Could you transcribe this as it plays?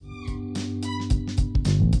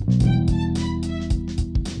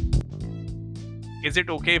Is it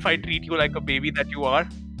okay if I treat you like a baby that you are?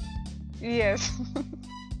 Yes.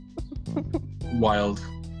 Wild.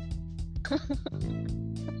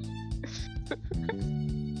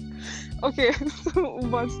 Okay, so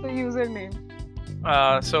what's the username?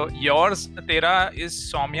 So yours, Tera, is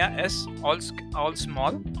Soumya S, all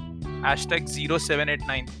small. Hashtag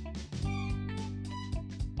 0789.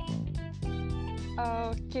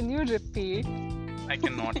 Can you repeat, I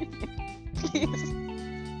cannot. please?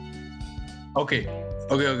 Okay.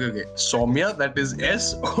 Soumya, that is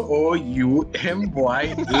SOUMYAS.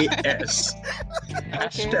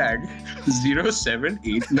 Hashtag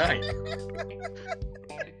 0789.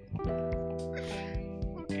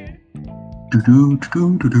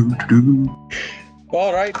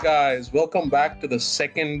 All right, guys, welcome back to the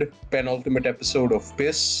second penultimate episode of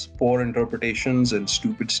Piss, Poor Interpretations and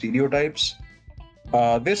Stupid Stereotypes.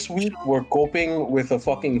 This week, we're coping with a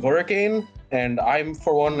fucking hurricane, and I'm,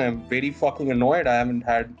 for one, am very fucking annoyed. I haven't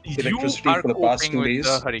had You electricity are for the past coping 2 with the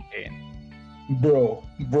days. hurricane.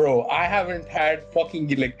 Bro, I haven't had fucking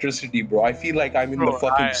electricity, bro. I feel like I'm in the Bro,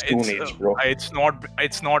 fucking Stone Age, bro. it's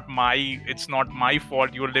not my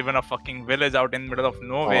fault. You live in a fucking village out in the middle of Oh,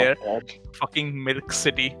 nowhere. God. Fucking Milk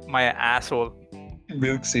City, my asshole.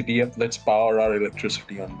 Milk City, yep, let's power our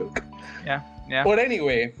electricity on milk. Yeah. But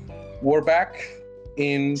anyway, we're back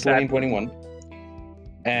in Sadly. 2021.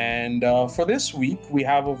 And for this week, we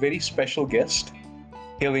have a very special guest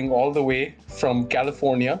hailing all the way from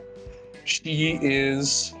California. She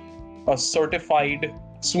is a certified,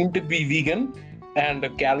 soon to be vegan, and a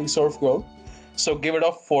Cali surf girl. So give it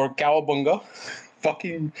up for Cowabunga,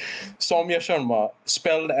 fucking Soumya Sharma,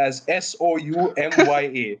 spelled as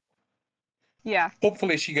SOUMYA. Yeah,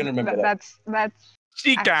 Hopefully, she can remember that. that's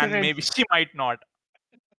She can, accurate. maybe. She might not.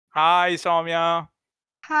 Hi, Soumya.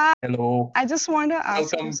 Hi. Hello. I just want to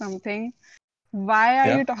ask Welcome. you something. Why are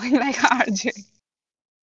Yeah. you talking like RJ?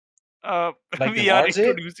 Like We an are RJ?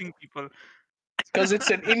 introducing people. Because it's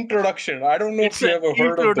an introduction. I don't know It's if you an ever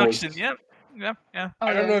heard of those. introduction. Yeah.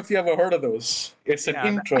 I don't know if you ever heard of those. It's an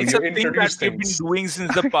intro. It's You a thing that introduce we've been things. doing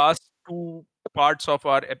since the past two parts of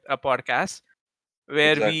our podcast,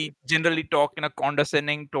 where we generally talk in a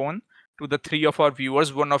condescending tone to the three of our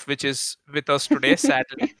viewers, one of which is with us today,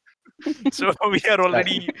 sadly. So we are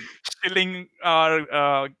already shilling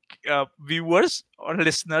our viewers or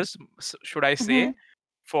listeners, should I say, Mhm.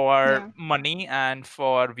 for Yeah. money and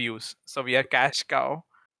for views. So we are cash cow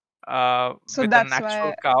So with an that's actual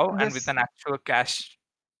why cow and with this. an actual cash,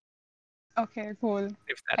 Okay, cool.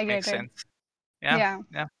 if that I makes get it. sense. Yeah.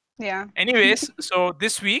 Yeah. Yeah. Anyways, so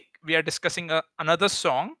this week we are discussing another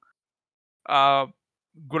song, uh,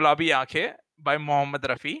 Gulabi Aankhein by Mohammed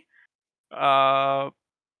Rafi.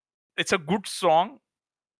 It's a good song,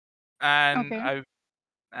 and Okay. I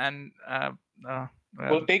and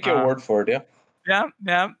We'll take your word for it, yeah?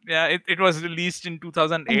 yeah. It was released in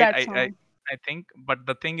 2008, That song. I think. But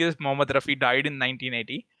the thing is, Mohammed Rafi died in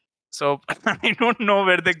 1980, so I don't know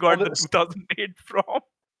where they got the 2008 from.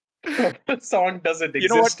 The song doesn't You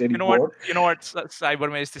know what? exist anymore.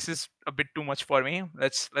 Cybermaze. This is a bit too much for me.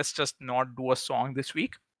 Let's just not do a song this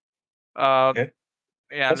week. Uh, Okay,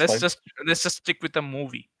 yeah, that's fine. let's just stick with a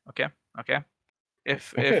movie. Okay.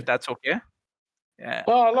 If Okay. that's okay. Yeah.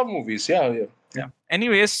 Oh, I love movies. Yeah.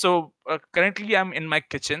 Anyways, so currently I'm in my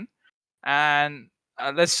kitchen, and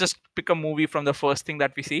let's just pick a movie from the first thing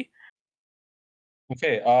that we see.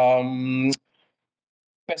 Okay.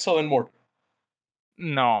 Pestle and Mortar.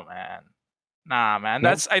 No, man. Nah, man.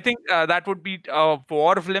 No? I think that would be a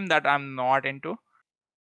war film that I'm not into.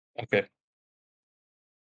 Okay.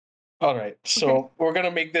 All right. So we're gonna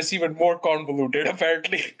make this even more convoluted,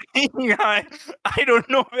 apparently. Yeah, I don't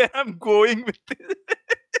know where I'm going with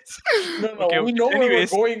this. No, Okay. we know where we're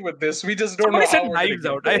Anyways, going with this. We just don't somebody know said how we're gonna Knives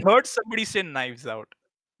get Out. I there. heard somebody say Knives Out.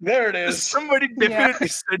 There it is. Somebody Yeah. definitely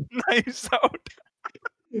said Knives Out.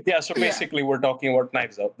 Yeah. So Yeah. basically, we're talking about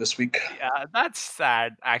Knives Out this week. Yeah, that's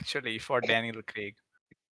sad actually for Daniel Craig.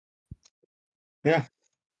 Yeah.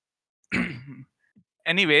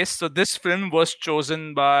 Anyways, so this film was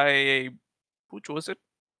chosen by who chose it?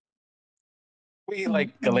 We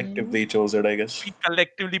collectively chose it, I guess. We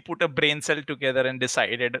collectively put a brain cell together and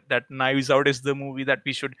decided that Knives Out is the movie that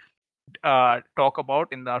we should talk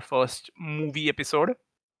about in our first movie episode.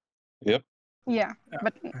 Yep. Yeah.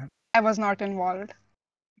 But I was not involved.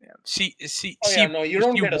 She No, you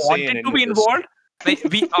don't get a say wanted in to be this. involved. Like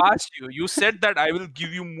we asked you, you said that I will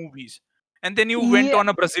give you movies, and then you went Yeah. on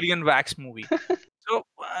a Brazilian wax movie. So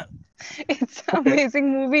It's an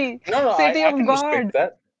amazing movie. No, City I of can God. respect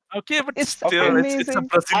that. okay, but It's still, it's a amazing. I've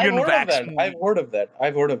Brazilian heard of wax that. movie. I've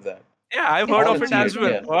heard of that. Yeah, I've It's heard I of want to it see as it.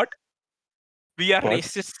 well. Yeah. But we are What?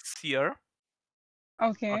 racists here.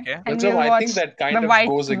 Okay. Okay. And So we'll I think watch that the kind of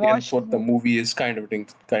goes against whitewashed what the one. movie is kind of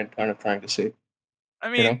trying to say.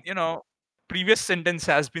 I You know? mean, previous sentence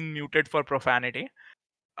has been muted for profanity.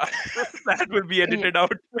 That will be Yeah. edited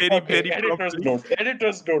out very, Okay, very editors promptly. note.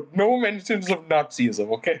 Editors note. No mentions of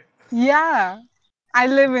Nazism. Okay. Yeah. I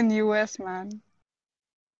live in US, man.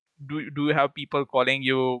 Do you have people calling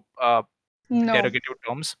you No. derogative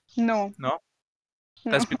terms? No. No,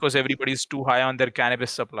 No. that's because everybody's too high on their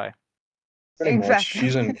cannabis supply. Pretty much. Exactly.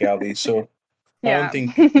 She's in Cali, so I don't Yeah.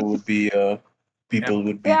 think people would be Yeah. Yeah,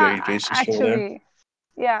 very racist over there. actually,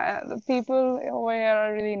 yeah, the people over here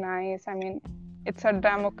are really nice. I mean, it's a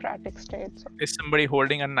democratic state. So. Is somebody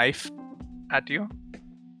holding a knife at you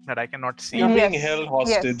that I cannot see? You're being Yes. held Yes.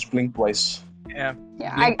 hostage. Blink twice. Yeah.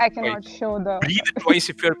 Yeah, Blink I twice. cannot show the. Breathe twice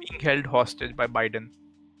if you're being held hostage by Biden.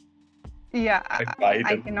 Yeah, By I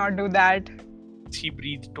Biden. cannot do that. She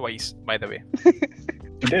breathed twice, by the way.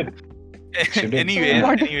 She did. She did. anyways,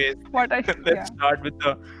 What- anyways, What I. let's Yeah. start with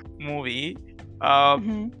the movie. Uh,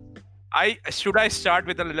 Mhm. I start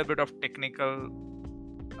with a little bit of technical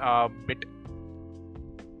bit.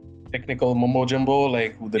 Technical mumbo jumbo,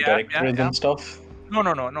 like with the Yeah, directors yeah. and stuff. No,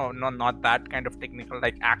 not that kind of technical,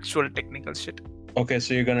 like actual technical shit. Okay,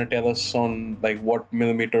 so you're gonna tell us on like what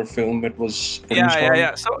millimeter film it was produced on?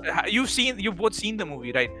 Yeah. So you've both seen the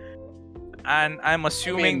movie, right? And I'm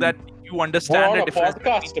assuming mean, that you We're understand on the a difference.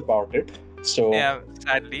 podcast about it, so Yeah,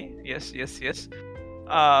 sadly, yes.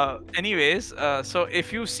 Anyways, so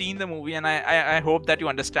if you've seen the movie, and I hope that you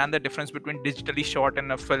understand the difference between digitally shot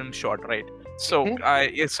and a film shot, right? So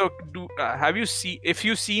have you if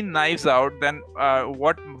you see Knives Out, then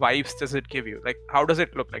what vibes does it give you? Like, how does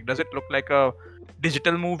it look like? Does it look like a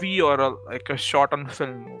digital movie or like a shot on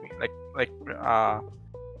film movie? Like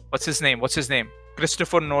what's his name?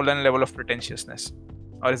 Christopher Nolan level of pretentiousness,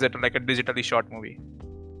 or is it like a digitally shot movie?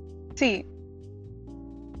 See,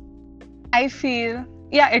 I feel.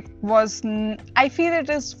 Yeah, it was. I feel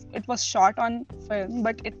it was shot on film,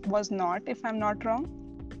 but it was not. If I'm not wrong.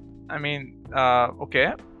 I mean,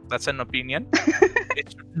 okay, that's an opinion.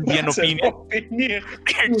 It shouldn't be an That's opinion. opinion.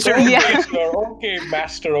 It shouldn't Yeah. be. Okay, sir. Okay,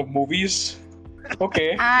 master of movies.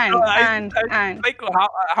 Okay. And No, and like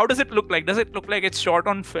how does it look like? Does it look like it's shot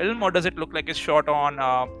on film, or does it look like it's shot on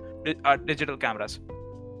digital cameras?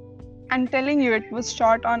 I'm telling you, it was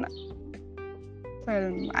shot on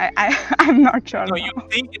film. I'm not sure. No, now. you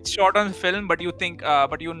think it's shot on film, but you think,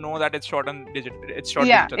 but you know that it's shot on digital. It's shot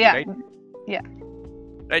Yeah, digitally, yeah. right? Yeah.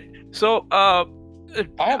 Right. So, I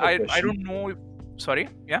have a I question. don't know. Sorry.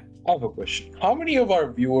 Yeah. I have a question. How many of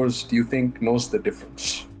our viewers do you think knows the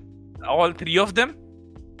difference? All three of them.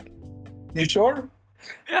 You sure?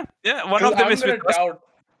 Yeah. One 'Cause of them I'm is gonna with us. doubt.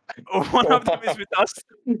 One of them is with us.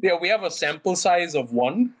 Yeah, we have a sample size of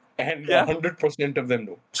 1, and Yeah. 100% of them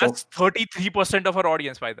know. So That's 33% of our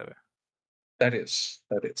audience, by the way. that is.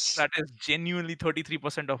 That is genuinely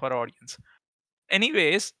 33% of our audience.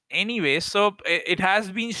 Anyways, so it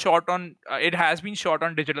has been shot on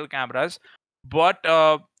digital cameras, but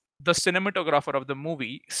the cinematographer of the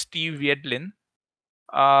movie, Steve Yedlin,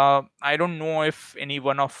 I don't know if any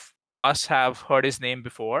one of us have heard his name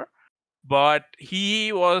before, but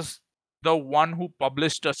he was the one who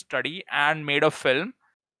published a study and made a film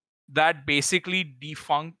that basically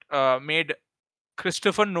made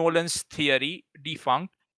Christopher Nolan's theory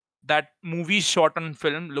defunct, that movies shot on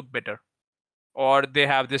film look better, or they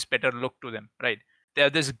have this better look to them, right? They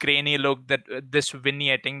have this grainy look, that this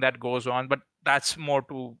vignetting that goes on, but that's more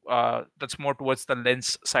towards the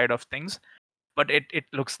lens side of things. But it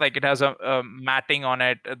looks like it has a matting on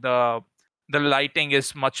it. The lighting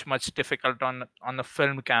is much difficult on the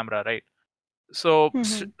film camera, right? So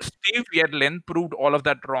Mhm. Steve Yedlin proved all of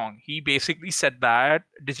that wrong. He basically said that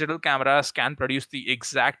digital cameras can produce the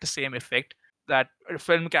exact same effect that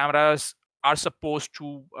film cameras are supposed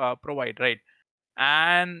to provide, right?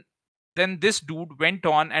 And then this dude went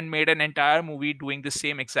on and made an entire movie doing the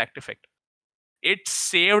same exact effect. It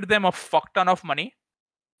saved them a fuck ton of money.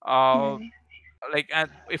 Uh, Mhm.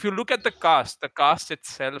 and if you look at the cast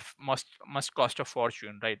itself must cost a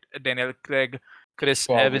fortune, right? Daniel Craig, Chris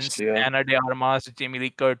Evans, obviously, yeah. Anna de Armas, Jamie Lee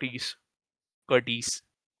Curtis. Ortiz,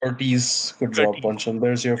 good job, Curtis. Bunchen.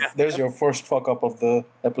 There's your first fuck up of the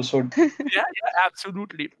episode. Yeah,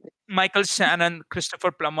 absolutely. Michael Shannon,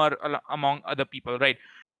 Christopher Plummer, among other people, right?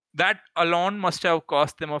 That alone must have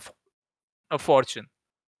cost them a fortune.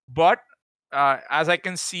 But as I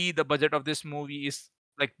can see, the budget of this movie is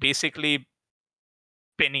like basically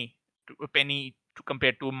penny to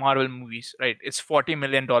compare to Marvel movies, right? It's $40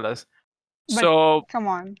 million. But So come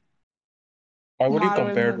on, Why would you Marvel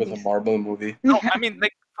compare it with a movies. Marvel movie? no, Yeah. I mean,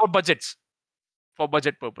 like, for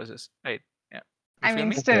budget purposes, right? Yeah. You I feel mean,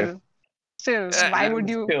 me? still, why would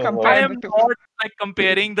you Still, I compare am the two? not like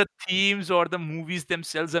comparing the themes or the movies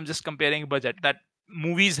themselves. I'm just comparing budget. That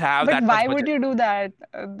movies have But that much why would budget. you do that?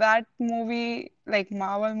 That movie, like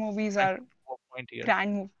Marvel movies, And are more point here.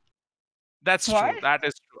 grand movies. That's What? true. That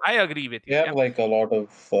is true. I agree with they you. have Yeah. like a lot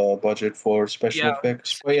of budget for special Yeah.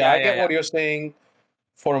 effects. But yeah, Yeah. I Yeah. get Yeah. what you're saying.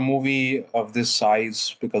 For a movie of this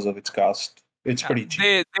size, because of its cast, it's Yeah, pretty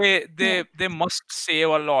cheap. Yeah. they must save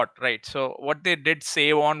a lot, right? So what they did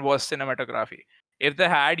save on was cinematography. If they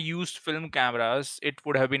had used film cameras, it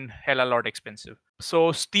would have been hell a lot expensive.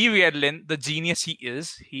 So Steve Yerlin, the genius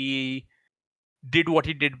he did what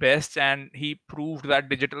he did best, and he proved that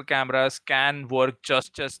digital cameras can look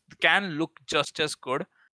just as good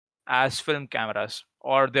as film cameras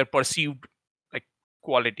or their perceived like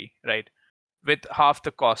quality, right? With half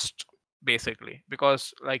the cost, basically,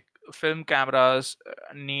 because like film cameras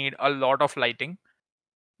need a lot of lighting,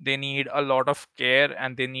 they need a lot of care,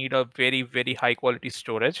 and they need a very very high quality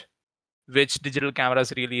storage, which digital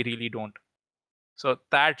cameras really don't. So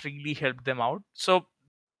that really helped them out. So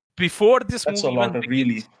before this That's a movie lot even of really.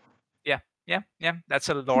 begins, yeah, that's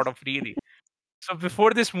a lot of really. So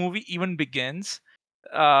before this movie even begins,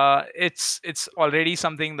 it's already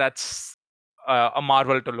something that's a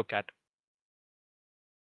marvel to look at.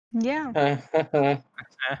 Yeah.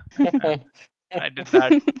 I did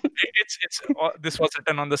that. This was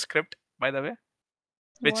written on the script, by the way,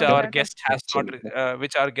 which Was Yep, our that guest has not absolutely.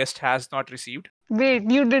 which our guest has not received. Wait,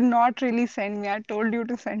 you did not really send me. I told you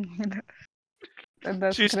to send me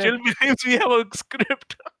the She still script. believes we have a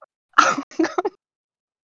script.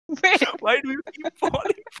 Wait. Why do you keep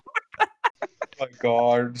falling for Oh my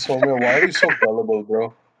God, Soumya, why are you so gullible,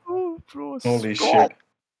 bro? oh, bro? Holy Stop. shit. Yeah.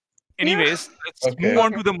 Anyways, let's move Okay. on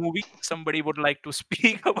Okay. to the movie. Somebody would like to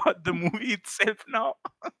speak about the movie itself now.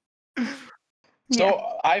 Yeah.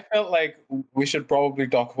 So I felt like we should probably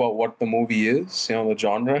talk about what the movie is, the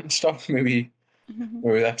genre and stuff. Mhm.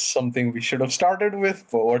 Maybe that's something we should have started with,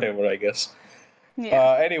 but whatever, I guess.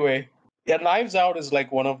 Yeah. Anyway, yeah, Knives Out is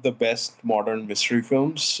like one of the best modern mystery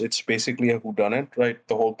films. It's basically a whodunit, right?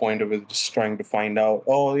 The whole point of it is just trying to find out,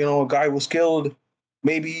 oh, a guy was killed,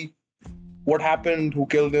 maybe what happened, who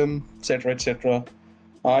killed him, etc., etc.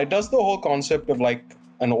 It does the whole concept of like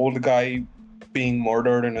an old guy being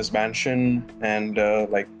murdered in his mansion and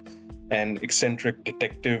like an eccentric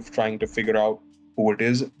detective trying to figure out who it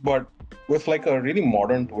is, but with like a really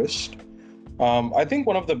modern twist. I think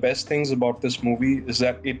one of the best things about this movie is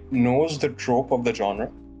that it knows the trope of the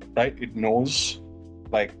genre, right? It knows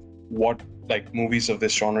like what like movies of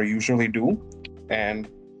this genre usually do, and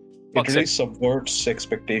it Fucks really it. subverts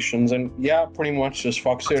expectations and yeah, pretty much just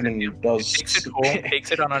fucks Fucks it it. Yeah. and It takes it does. home,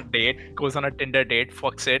 takes it on a date, goes on a Tinder date,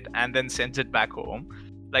 fucks it, and then sends it back home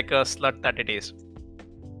like a slut that it is.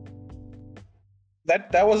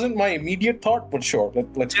 That wasn't my immediate thought, but sure,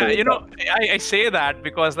 let's go Yeah, with that. I say that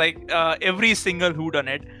because like every single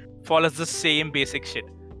whodunit follows the same basic shit,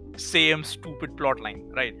 same stupid plot line,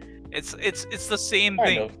 right? It's the same Kind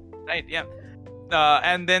thing, of. right? Yeah.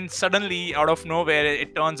 And then suddenly, out of nowhere,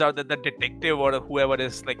 it turns out that the detective or whoever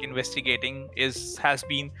is like investigating has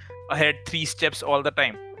been ahead 3 steps all the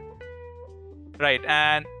time, right?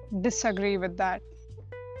 And Disagree with that.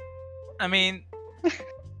 I mean,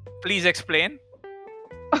 please explain.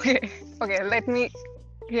 Okay. Okay. Let me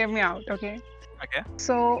hear me out. Okay. Okay.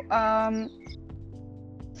 So,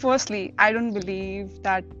 firstly, I don't believe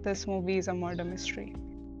that this movie is a murder mystery.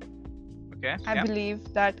 Okay. I Yeah.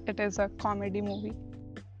 believe that it is a comedy movie.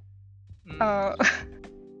 Mm. Uh,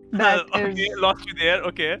 that Okay, is, lost you there.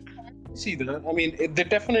 Okay. See that? I mean, it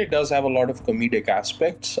definitely does have a lot of comedic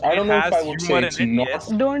aspects. I It don't know if has I would say humor in it's it, yes.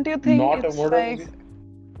 don't you think not a it's murder like, movie.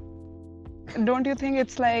 don't you think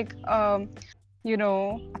it's like, a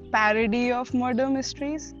parody of murder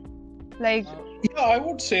mysteries? Like, Yeah, I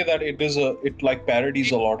would say that it like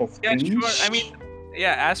parodies a lot of Yeah, sure. I things. mean,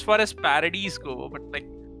 yeah, as far as parodies go, but like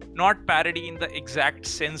not parody in the exact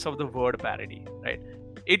sense of the word parody, right?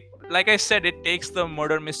 It, like I said, it takes the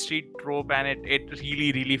murder mystery trope and it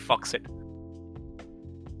really fucks it.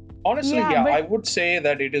 Honestly, yeah, yeah, but I would say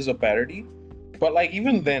that it is a parody. But like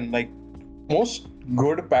even then, like most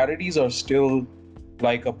good parodies are still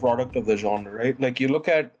like a product of the genre, right? Like you look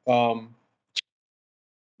at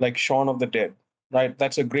like Shaun of the Dead, right?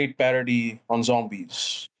 That's a great parody on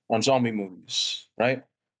zombies, on zombie movies, right?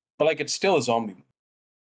 But like it's still a zombie movie.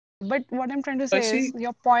 but what I'm trying to I say is, see.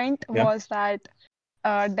 your point Yeah. was that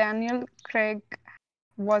Daniel Craig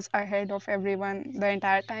was ahead of everyone the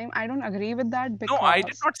entire time. I don't agree with that No, I did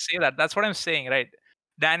because, not say that. That's what I'm saying, right?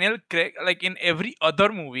 Daniel Craig, like in every other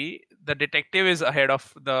movie, the detective is ahead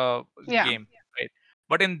of the yeah, game, right?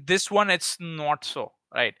 But in this one, it's not so,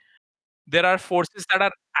 right? There are forces that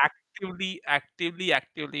are actively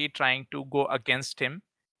trying to go against him,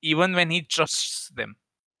 even when he trusts them,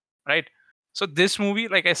 right? So this movie,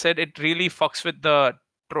 like I said, it really fucks with the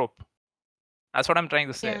trope. That's what I'm trying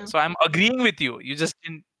to say. Yeah. So I'm agreeing with you. You just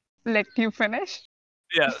didn't. Let you finish.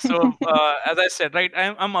 Yeah. So as I said, right,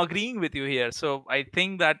 I'm agreeing with you here. So I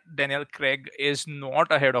think that Daniel Craig is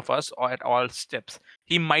not ahead of us at all steps.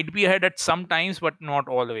 He might be ahead at some times, but not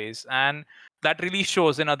always. And that really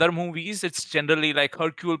shows in other movies. It's generally like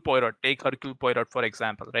Hercule Poirot. Take Hercule Poirot for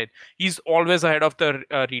example, right? He's always ahead of the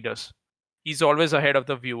readers. He's always ahead of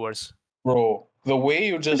the viewers. Bro, the way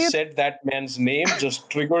you But just you, said that man's name just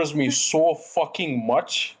triggers me so fucking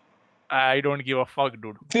much. I don't give a fuck,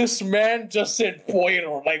 dude. This man just said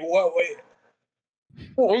Poirot. Like, what? Wait.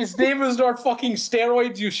 Oh, his name is not fucking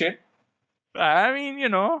steroids, you shit. I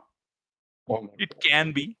mean, Oh my it God.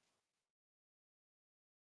 can be.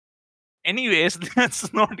 Anyways,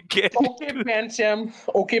 let's not get. Okay, Pancham.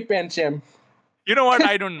 Okay, Pancham. You know what?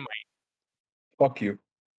 I don't mind. Fuck you.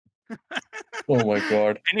 Oh my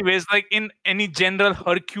God. Anyways, like in any general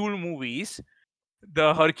Hercule movies,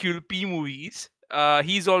 the Hercule P movies,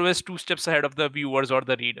 he's always two steps ahead of the viewers or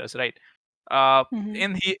the readers, right?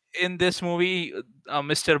 Mhm. In this movie,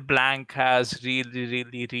 Mr. Blank has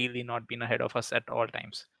really not been ahead of us at all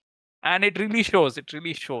times, and it really shows. It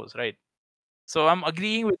really shows, right? So I'm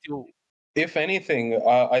agreeing with you. If anything,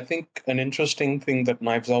 I think an interesting thing that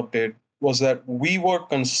Knives Out did was that we were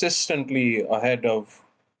consistently ahead of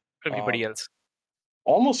Everybody um, else,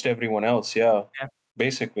 almost everyone else. Yeah, yeah.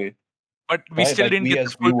 basically, But we right? still Like didn't we get the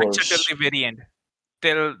as full picture till viewers. the very end,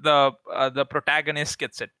 till the protagonist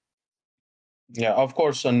gets it. Yeah, of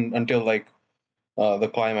course, until like the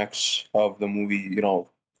climax of the movie.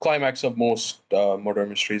 Climax of most murder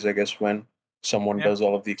mysteries, I guess, when someone Yeah, does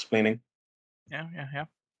all of the explaining. yeah.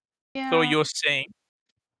 So Yeah. you're saying,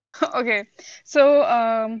 Okay.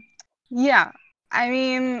 So, yeah. I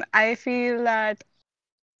mean, I feel that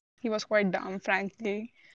he was quite dumb,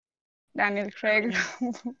 frankly. Daniel I Craig.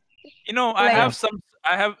 mean, Like, Yeah.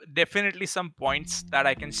 I have definitely some points that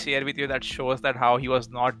I can share with you that shows that how he was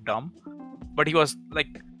not dumb, but he was like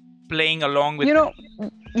playing along with you them. know,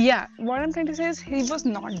 yeah, what I'm trying to say is he was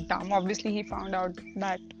not dumb. Obviously, he found out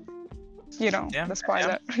that, Yeah, the yeah.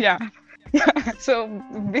 spoiler. Yeah. Yeah. So,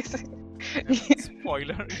 basically, Yeah.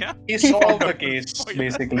 Spoiler, yeah. He he found, solved Found the out the case, spoiler.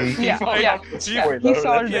 basically. He yeah, found Like yeah, out the he, yeah, he spoiler. That's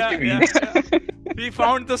solved the yeah, pretty yeah, easy. case. yeah. He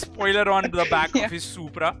found the spoiler on the back of Yeah. his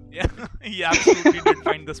Supra. Yeah, he absolutely did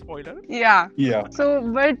find the spoiler. Yeah. Yeah. So,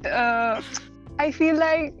 but I feel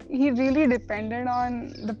like he really depended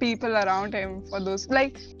on the people around him for those.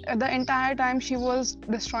 Like the entire time she was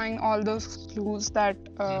destroying all those clues that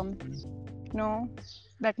Mhm. you know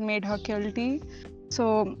that made her guilty.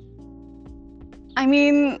 So I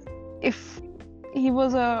mean, if he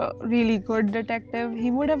was a really good detective,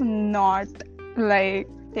 he would have not like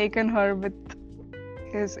taken her with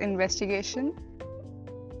his investigation.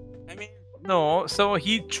 I mean, no. So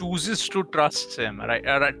he chooses to trust him, right?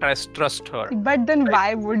 Trust her, But then right?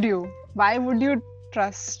 why would you? Why would you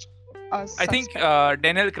trust a I think suspect?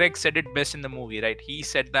 Daniel Craig said it best in the movie, right? He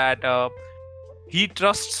said that he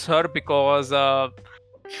trusts her because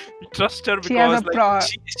he trusts her She has a because like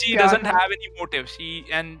she pure doesn't heart. have any motive.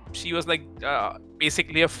 She was like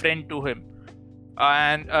basically a friend to him,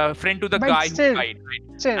 and a friend to the But guy who still, died,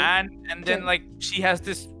 right? still, And then still. like she has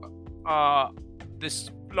uh this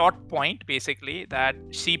plot point basically that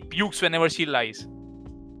she pukes whenever she lies,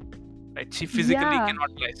 right? She physically Yeah,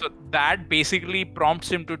 cannot lie, so that basically prompts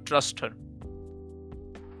him to trust her.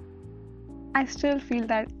 I still feel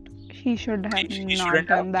that he should have He not shouldn't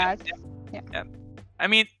have. done that. Yeah. Yeah. I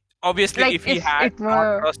mean, obviously, Like if he if had it not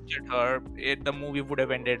were, trusted her, the movie would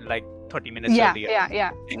have ended like 30 minutes yeah, earlier. yeah,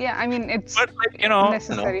 yeah, yeah. I mean, it's But like No.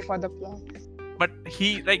 necessary for the plot. but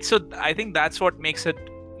he like so. I think that's what makes it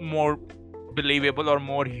more believable or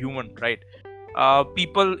more human, right?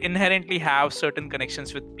 People inherently have certain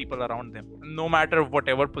connections with people around them, no matter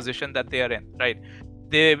whatever position that they are in, right?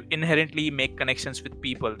 They inherently make connections with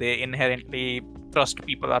people. They inherently trust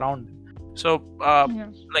people around them. So, Yeah.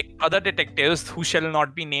 like other detectives who shall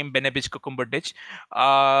not be named, Benebich Cucumberditch,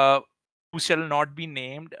 uh, who shall not be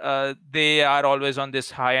named, they are always on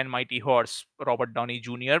this high and mighty horse, Robert Downey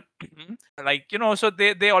Jr. Like so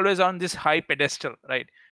they always on this high pedestal, right?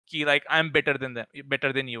 Like I'm better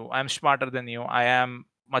than you, I'm smarter than you, I am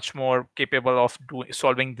much more capable of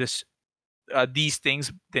solving these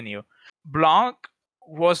things than you. Blanc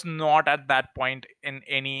was not at that point in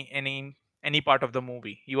any part of the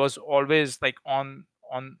movie. He was always like on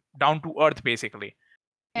down to earth basically.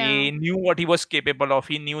 Yeah. He knew what he was capable of.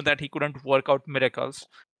 He knew that he couldn't work out miracles.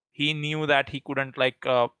 He knew that he couldn't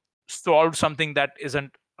solve something that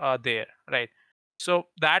isn't there, right? So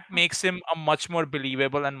that makes him a much more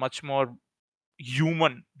believable and much more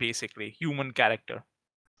human, basically human character.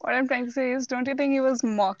 What I'm trying to say is, don't you think he was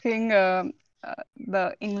mocking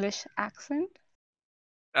the English accent?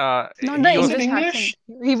 Not the He Was was it English accent.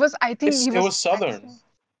 English? He was, I think he It was was Southern. accent.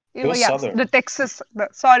 It was Yeah, Southern. the Texas.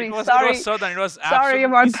 it Sorry, was sorry, southern. It was sorry absolutely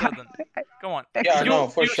about that. southern. Come on, Yeah, Texas. no,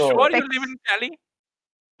 for you sure. sure you Tex. live in Cali?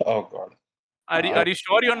 Oh God. Are you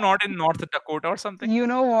sure you're not in North Dakota or something? You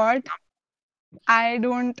know what? I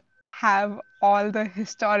don't have all the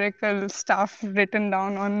historical stuff written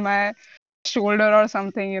down on my shoulder or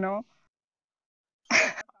something, you know.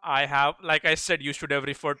 I have, like I said, you should have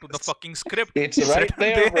referred to the fucking script. It's It's right written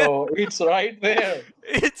there, there. bro. It's right there.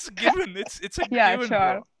 It's given. It's a Yeah, given, bro.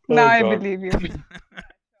 sure. Now Oh I God. believe you.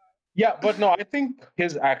 Yeah, but no, I think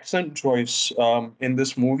his accent choice in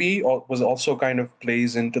this movie was also kind of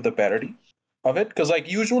plays into the parody of it, because like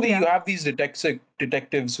usually Yeah. you have these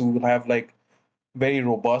detectives who have like very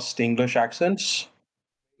robust English accents,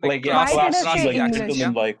 Like like yeah, Why did it classy, say classy like accents, English? yeah.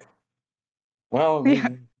 gentleman-like. Well, Yeah.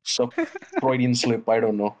 some Freudian slip, I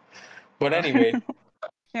don't know. But Uh, anyway,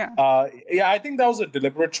 Yeah. yeah, I think that was a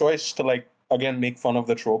deliberate choice to like again make fun of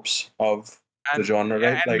the tropes of the and genre, yeah,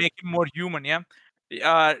 right? and Like, make him more human, yeah.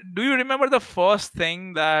 Do you remember the first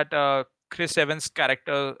thing that Chris Evans'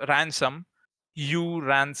 character Ransom, Hugh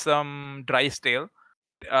Ransom Drysdale,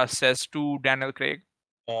 says to Daniel Craig?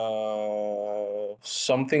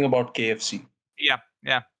 something about KFC. Yeah,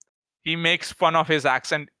 yeah. He makes fun of his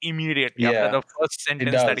accent immediately after Yeah, the first it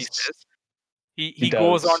sentence that he does. says. He It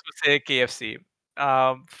goes on does. to say KFC.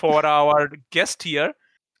 For our guest here,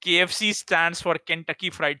 KFC stands for Kentucky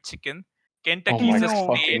Fried Chicken. Oh Kentucky is my a No.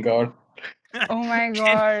 fucking state. god. Oh my Ken-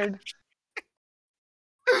 God.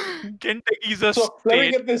 Kentucky is a So let me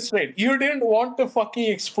state. get this straight. You didn't want to fucking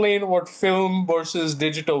explain what film versus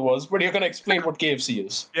digital was, but you're gonna explain what KFC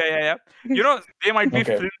is. Yeah, yeah, yeah. You know, they might be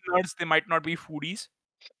Okay. film nerds. They might not be foodies.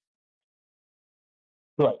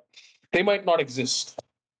 Right. They might not exist.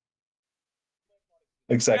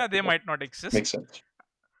 Yeah, Exactly. they might not exist. Makes sense.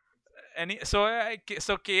 So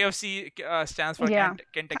KFC stands for Yeah.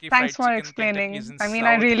 Kentucky Thanks Fried for Chicken. Kentucky is explaining. in I mean,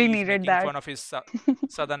 I South. really He's needed making that. fun of his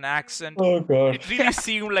southern accent. Oh god. It really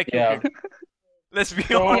seemed like you Yeah. did. Let's be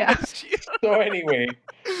So Yeah. honest here. so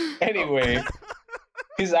anyway,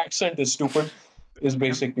 his accent is stupid, is Yeah.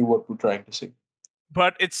 basically what we're trying to say.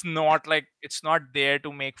 But it's not there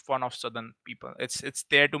to make fun of southern people. It's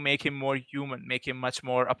there to make him more human, make him much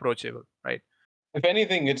more approachable, right? If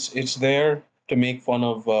anything, it's there to make fun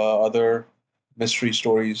of other mystery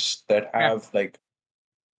stories that Yeah, have like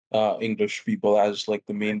English people as like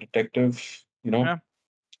the main detective. You know,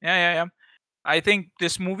 yeah, yeah. I think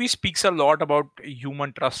this movie speaks a lot about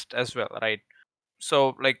human trust as well, right?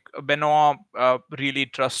 So like Benoit really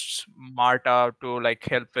trusts Marta to like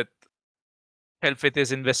help with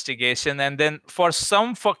his investigation, and then for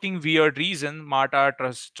some fucking weird reason Marta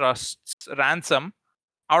trusts Ransom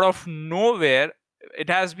out of nowhere. It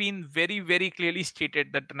has been very very clearly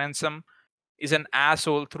stated that Ransom is an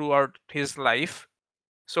asshole throughout his life.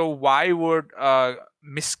 So why would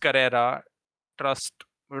Miss Carrera trust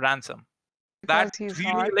Ransom? That Because he's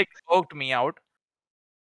really hot. like irked me out.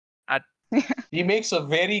 At he makes a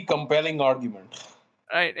very compelling argument.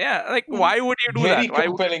 right, yeah, like Yeah. why would you do Very that? Why would you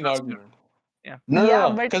compelling trust her? argument. Yeah, No, Yeah, no,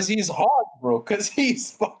 no, but because he's hot, bro. Because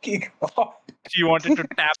he's fucking hot. she wanted to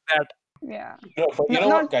tap that. yeah. No, but you No, know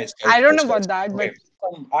not. what, guys, I don't know guys. about that, but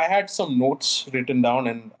Okay, I had some notes written down,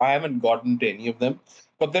 and I haven't gotten to any of them.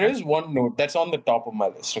 But there Yeah. is one note that's on the top of my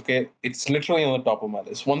list. Okay, it's literally on the top of my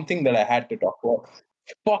list. One thing that I had to talk about.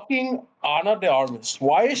 Fucking Ana de Armas.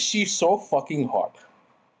 Why is she so fucking hot?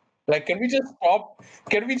 Like, can we just stop?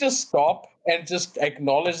 Can we just stop and just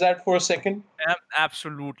acknowledge that for a second?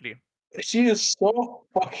 Absolutely. She is so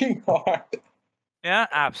fucking hot. Yeah,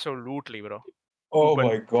 absolutely, bro. Oh Google.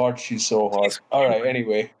 my god, she's so hot. She's All right, human.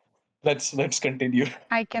 anyway, let's continue.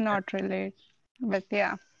 I cannot relate. But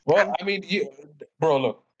yeah. Well, I'm, I mean, bro,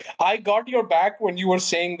 look, I got your back when you were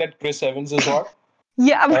saying that Chris Evans is hot.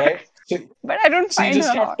 yeah, All right, so, but I don't so you find just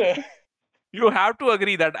her have hot. to. You have to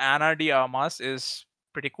agree that Ana de Armas is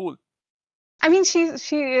pretty cool. I mean, she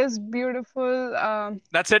is beautiful.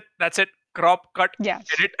 That's it. That's it. Crop cut. Yeah,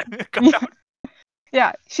 Edit. Cut yeah, out.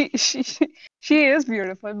 yeah. She is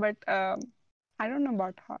beautiful, but I don't know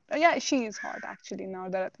about hot. Yeah, she is hot actually. Now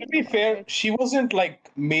that I To think be about fair, it. she wasn't like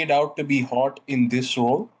made out to be hot in this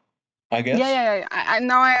role, I Yeah, guess. yeah, yeah.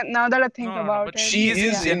 Now that I think No. about But it, she She is in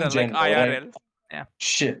is yeah, in general like general, right? IRL. Yeah.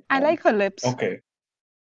 Shit, I man. like her lips. Okay.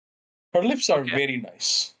 Her lips are Okay. very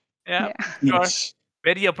nice. Yeah, Yeah. sure. Yes.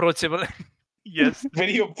 Very approachable. Yes.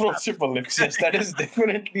 Very approachable lips. Yes, that is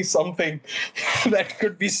definitely something that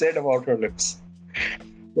could be said about her lips.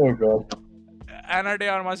 Oh god. Anna de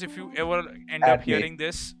Armas, if you ever end up At me. hearing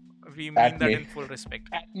this, we mean At that me. in full respect.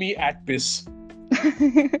 At me at piss.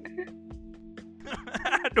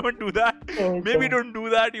 Don't do that. Oh, Maybe God. don't do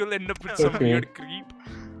that. You'll end up with some Okay. weird creep.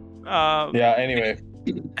 Uh, Yeah, anyway.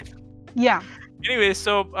 Yeah. anyway,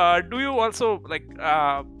 so do you also like?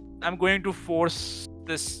 I'm going to force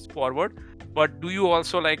this forward, but do you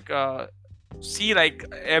also like see like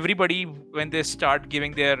everybody when they start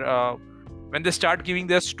giving their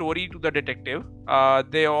story to the detective,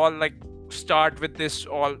 they all like start with this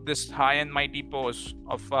high and mighty pose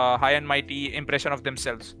of high and mighty impression of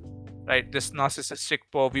themselves, right? This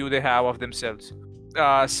narcissistic view they have of themselves.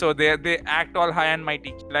 So they act all high and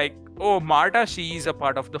mighty, like, oh, Marta, she's a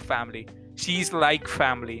part of the family, she's like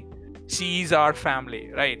family, she's our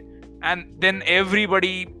family, right? And then every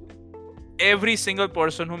single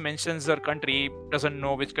person who mentions their country doesn't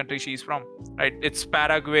know which country she's from, right? It's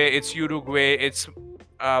Paraguay, it's Uruguay, it's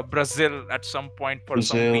Brazil at some point for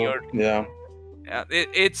some Brazil. weird. Yeah.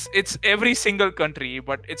 It's every single country,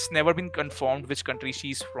 but it's never been confirmed which country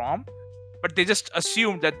she's from. But they just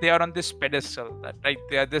assume that they are on this pedestal, that right,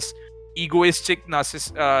 they are this egoistic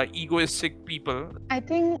people. I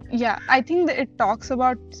think that it talks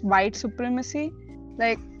about white supremacy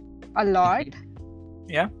like a lot.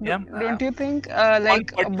 Yeah, yeah. Don't you think? One Like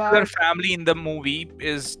particular about, family in the movie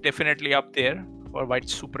is definitely up there for white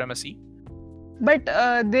supremacy. but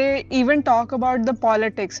they even talk about the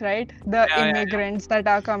politics, right? The Yeah, yeah, immigrants that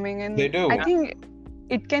are coming in. They do. I think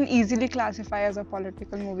it can easily classify as a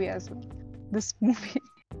political movie as well. This movie.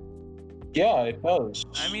 Yeah, it does.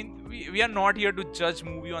 I mean, we are not here to judge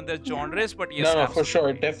movie on their genres, but yes, no, for absolutely. sure.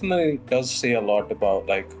 It definitely does say a lot about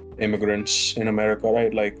like immigrants in America,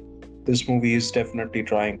 right? Like this movie is definitely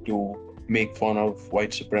trying to make fun of white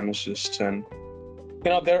supremacists, and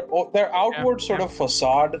their outward sort yeah. of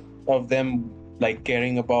facade of them like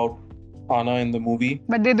caring about Anna in the movie.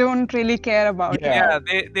 But they don't really care about Yeah. it.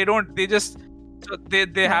 Yeah, they don't, they just, so they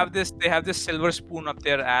Yeah. have this silver spoon up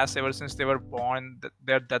their ass ever since they were born,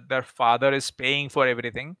 that their father is paying for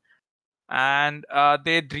everything. And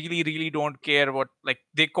they really don't care what, like,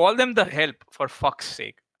 they call them the help, for fuck's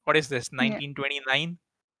sake. What is this, Yeah. 1929?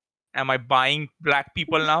 Am I buying black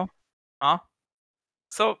people now? Huh?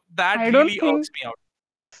 So that I don't really think irks me out.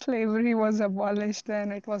 slavery was abolished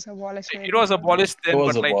then. It was abolished It later was on. abolished It then,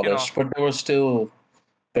 was but like, abolished, but there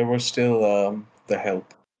were still the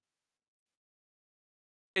help.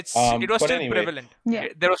 it was But still anyway, prevalent. Yeah.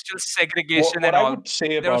 There was still segregation what and I all. would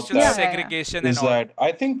say There was about still Yeah, that yeah, yeah. segregation is and all. that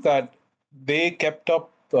I think that they kept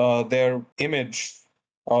up their image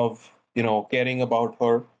of caring about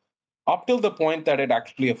her up till the point that it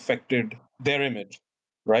actually affected their image,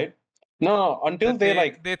 right? No, until That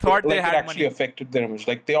they they thought they it had actually money. affected their image.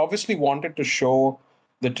 Like they obviously wanted to show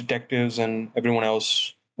the detectives and everyone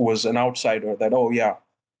else who was an outsider that, oh yeah,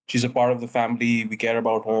 she's a part of the family, we care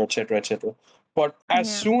about her, etc., etc. But as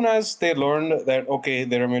Yeah. soon as they learned that okay,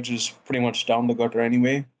 their image is pretty much down the gutter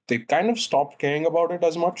anyway, they kind of stopped caring about it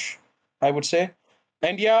as much, I would say.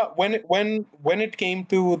 And yeah, when it came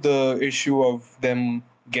to the issue of them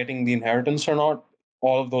getting the inheritance or not,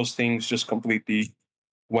 all of those things just completely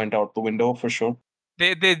went out the window for sure.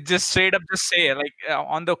 They just straight up just say, like,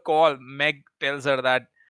 on the call, Meg tells her that,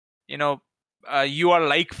 you know, you are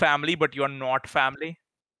like family, but you are not family.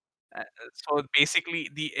 So basically,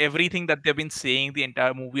 the everything that they've been saying the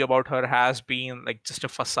entire movie about her has been like just a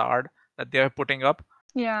facade that they're putting up.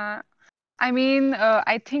 Yeah. I mean,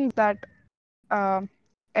 I think that uh,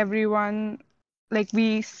 everyone, like,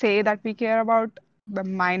 we say that we care about the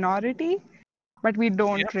minority, but we Yeah.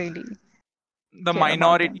 don't really The care about them.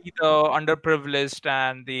 minority, the underprivileged,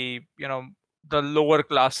 and the, the lower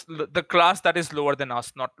class, the class that is lower than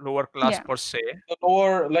us, not lower class Yeah. per se. The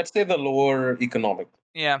lower, let's say the lower economic.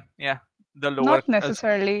 Yeah, the lower Not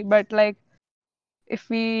necessarily, but like, if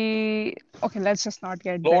we, okay, let's just not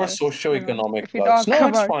get Lower there. socio-economic If we class. talk No,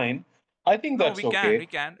 it's about, fine. I think No, that's okay. we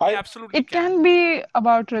I absolutely it can. can be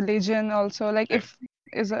about religion also, like, if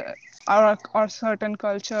is a or certain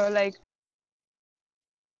culture, like,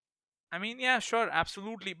 I mean, yeah, sure,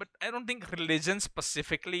 absolutely, but I don't think religion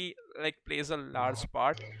specifically like plays a large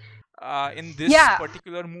part in this yeah.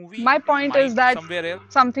 particular movie. My It point might is that somewhere else.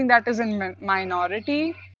 something that is in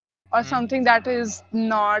minority or Mhm. something that is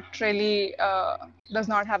not really does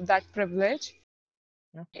not have that privilege,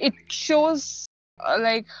 Yeah. it shows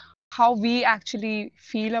like how we actually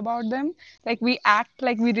feel about them. Like, we act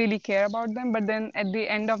like we really care about them, but then at the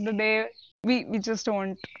end of the day, we just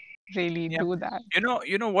don't really Yeah. do that.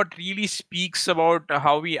 You know what really speaks about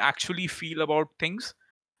how we actually feel about things.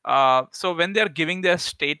 So when they're giving their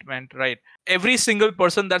statement, right? Every single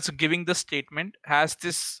person that's giving the statement has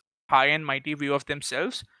this high and mighty view of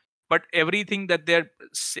themselves, but everything that they're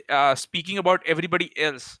speaking about everybody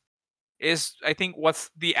else is, I think, what's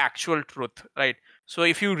the actual truth, right? So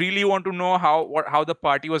if you really want to know how the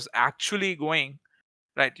party was actually going,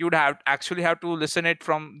 right, you'd actually have to listen it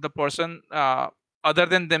from the person other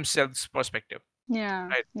than themselves perspective, Yeah,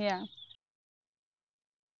 right? yeah,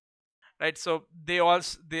 Right, so they all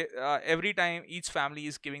they every time each family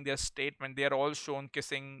is giving their statement, they are all shown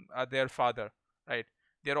kissing their father, right?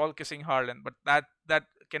 They're all kissing Harlan, but that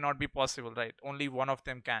cannot be possible, right? Only one of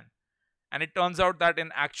them can. And it turns out that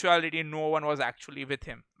in actuality no one was actually with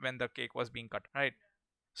him when the cake was being cut, right?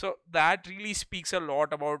 So that really speaks a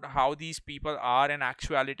lot about how these people are in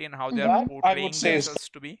actuality and how they are mm-hmm. That I would portraying say is themselves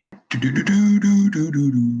to be.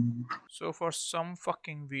 So for some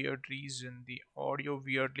fucking weird reason the audio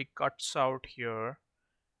weirdly cuts out here,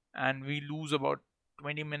 and we lose about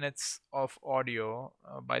 20 minutes of audio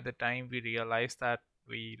by the time we realize that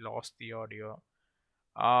we lost the audio.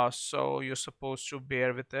 So you're supposed to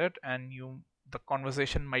bear with it, and the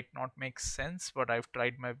conversation might not make sense, but I've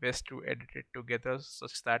tried my best to edit it together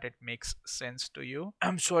such that it makes sense to you.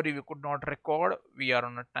 I'm sorry we could not record. We are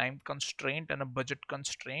on a time constraint and a budget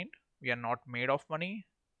constraint. We are not made of money.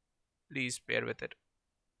 Please bear with it.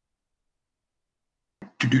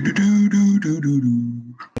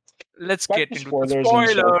 Let's back get to into the spoilers and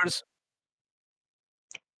stuff. spoilers.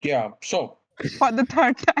 Yeah, so For the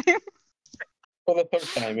third time. for the third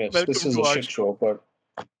time, yes, this Welcome is to a our shit show. show,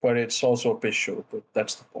 but it's also a piss show. But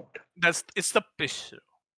that's the point. It's the pish.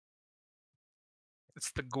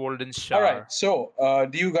 It's the golden All right. shower. So,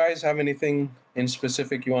 do you guys have anything in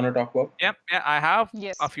specific you want to talk about? Yeah, yeah, I have a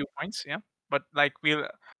Yes. few points. Yeah, but like we'll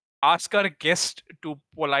ask our guest to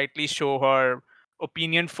politely show her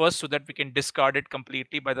opinion first, so that we can discard it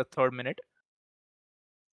completely by the third minute.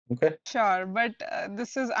 Okay. Sure, but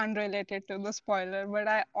this is unrelated to the spoiler, but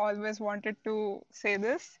I always wanted to say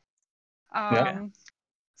this Yeah. Yeah. um,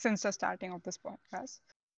 since the starting of this podcast.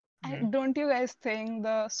 Mhm. Don't you guys think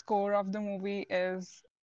the score of the movie is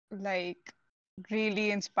like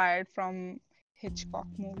really inspired from Hitchcock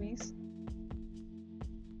movies?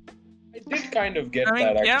 I did kind of I get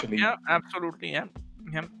mean, that yeah, actually. yeah, absolutely, yeah,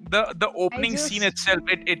 yeah. The I opening scene just, itself,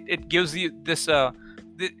 it gives you this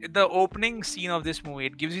the opening scene of this movie,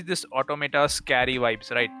 it gives you this automata scary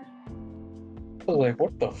vibes, right? I was like,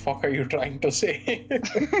 what the fuck are you trying to say?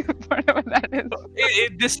 whatever that is. So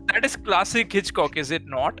this that is classic Hitchcock, is it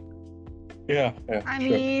not? Yeah, yeah, I sure.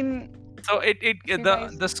 mean, So it if you the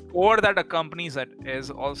guys, the score that accompanies it is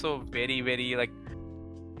also very very like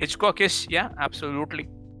Hitchcockish. Yeah, absolutely.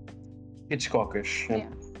 Hitchcockish. Yeah. yeah,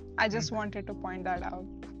 I just wanted to point that out.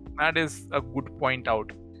 That is a good point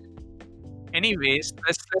out. Anyways,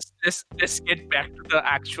 let's get back to the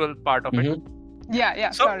actual part of it. Mhm. Yeah, yeah,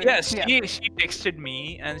 So sorry. yes, Yeah, she texted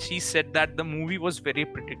me and she said that the movie was very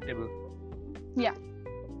predictable. yeah,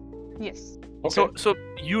 yes, Okay. So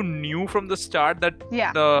you knew from the start that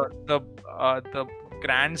yeah, the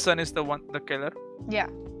grandson is the killer. yeah,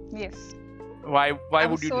 yes. Why I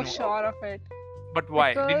would was you so know? sure of it But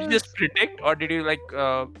why? Did you because just predict, or did you like?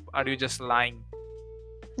 Are you just lying?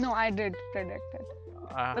 no, I did predict it.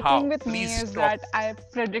 The thing How? with me Please is stop. that I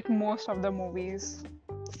predict most of the movies.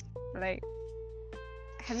 Like,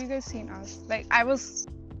 have you guys seen Us? Like, I was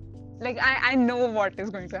like, I know what is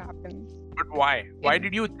going to happen. But why? Why It,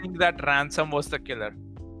 did you think that Ransom was the killer?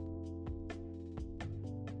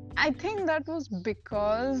 I think that was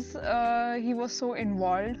because he was so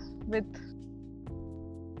involved with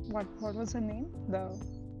what was her name?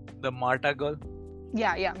 The Marta girl.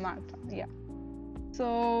 Yeah, Martha. Yeah.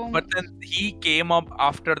 So But then he came up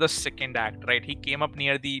after the second act, right? He came up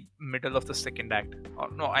near the middle of the second act. Or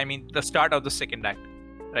no, I mean the start of the second act,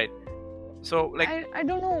 right? So like I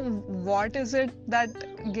don't know what is it that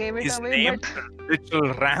gave it his away, name, but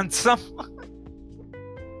Ritual Ransom.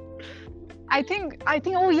 I think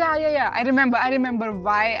oh yeah, I remember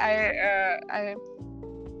why I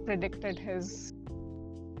predicted his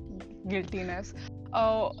guiltiness.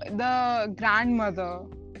 Oh, the grandmother,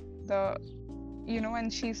 the when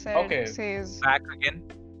she Okay. says Back again.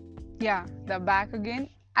 yeah, the back again.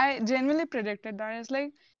 I genuinely predicted that. It's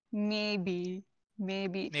like maybe,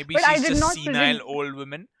 Maybe but I she's did just not senile predict. old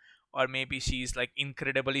woman, or maybe she's like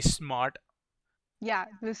incredibly smart. Yeah,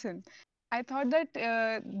 listen, I thought that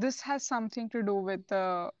this has something to do with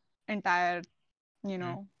the entire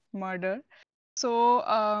Hmm. murder. So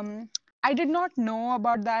I did not know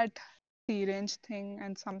about that syringe thing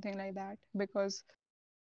and something like that because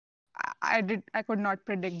I could not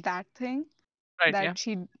predict that thing, Right, yeah. that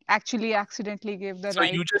she actually accidentally gave the So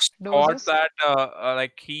you right just thought doses. that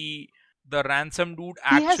like the ransom dude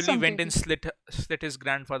He has actually went and something. slit his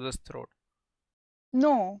grandfather's throat.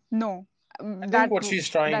 No. I think That what she's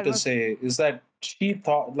trying that to was say is that she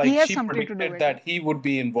thought, he like, has she something to do predicted with it. that he would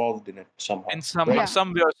be involved in it somehow, In some right? Yeah,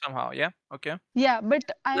 some way or somehow, yeah. Okay. yeah, but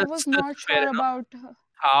I was That's not fair sure enough. about.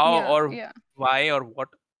 How Yeah, or yeah, why or what?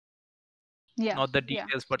 yeah, Not the yeah.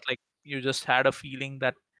 details, but like you just had a feeling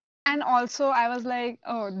that And also, I was like,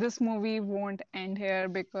 oh, this movie won't end here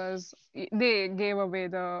because they gave away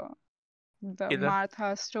the either.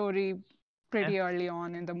 Martha story Yeah. pretty early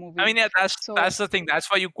on in the I movie. mean, yeah, So that's the thing.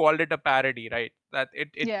 That's why you called it a parody, right? That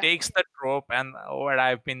it yeah, takes the trope, and what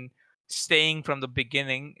I've been saying from the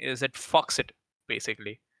beginning is it fucks it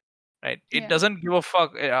basically, right? It yeah, doesn't give a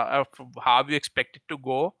fuck of how you expect it to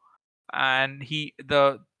go, and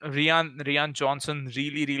the Rian Johnson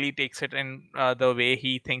really takes it in the way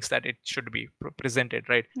he thinks that it should be presented,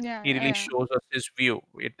 right? yeah, He really yeah, shows us his view.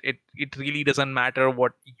 It really doesn't matter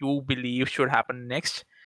what you believe should happen next.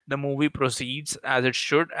 The movie proceeds as it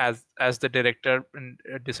should, as the director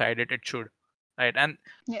decided it should, right?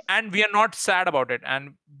 yeah, And we are not sad about it,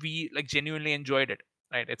 and we like genuinely enjoyed it,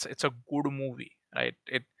 right? It's a good movie, right?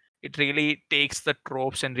 It really takes the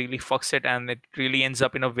tropes and really fucks it, and it really ends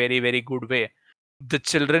up in a very good way. The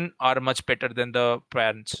children are much better than the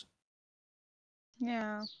parents.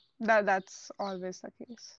 yeah. That's always the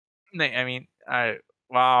case. I mean,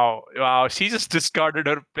 wow, she just discarded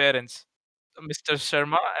her parents. Mr.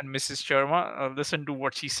 Sharma and Mrs. Sharma, listen to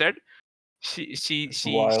what she said. It's She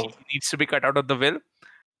wild. needs to be cut out of the will.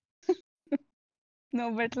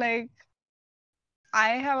 No, but like I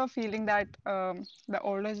have a feeling that the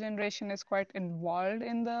older generation is quite involved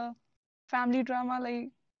in the family drama.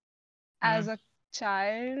 Like Mm. as a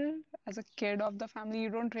child, as a kid of the family, you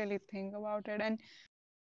don't really think about it, and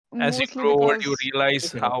As you mostly grow old, you because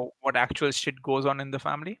realize Yeah. what actual shit goes on in the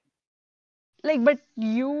family. like, but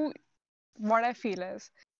what I feel is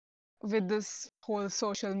with this whole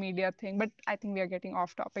social media thing, but I think we are getting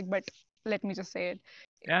off topic, but let me just say it.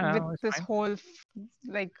 With Yeah, it's this fine. whole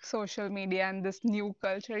like social media and this new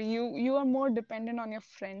culture, you are more dependent on your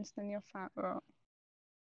friends than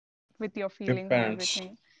with your Your feelings and parents.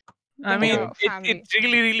 everything I than mean, Okay. your it family.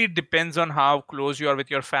 really depends on how close you are with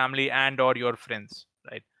your family and or your friends,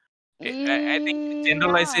 right? I think Yeah,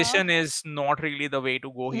 generalization is not really the way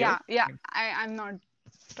to go here. yeah. I'm not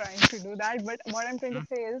trying to do that, but what I'm trying to Mm,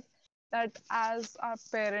 say is that as our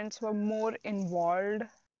parents were more involved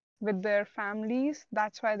with their families,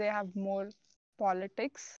 that's why they have more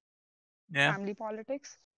politics, yeah. family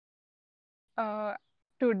politics. Uh,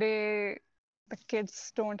 Today, the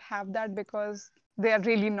kids don't have that because they are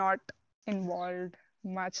really not involved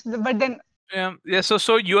much. But then, Yeah.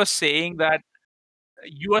 So you're saying that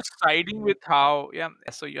you are siding with how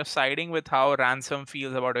so you're siding with how Ransom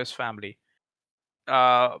feels about his family.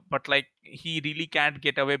 But like he really can't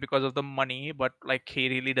get away because of the money, but like he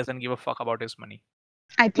really doesn't give a fuck about his money.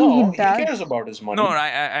 I think he No, he does. cares about his No, money.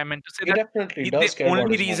 I meant to say He that definitely the does care about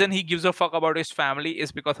only his reason money. he gives a fuck about his family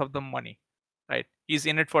is because of the money, right? He's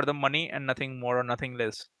in it for the money and nothing more or nothing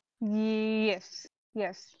less. Yes,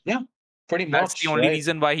 yes. Yeah, pretty That's the much, only right?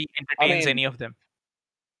 reason why he I entertains mean, any of them.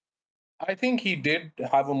 I think he did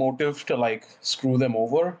have a motive to like screw them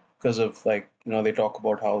over because of like, they talk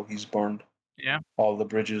about how he's burned Yeah, all the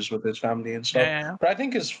bridges with his family and yeah, stuff. yeah, But I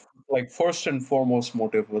think his like first and foremost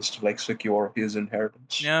motive was to like secure his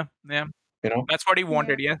inheritance, yeah. you know? That's what he Yeah.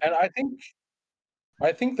 wanted. Yeah, And I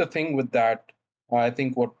think the thing with that, I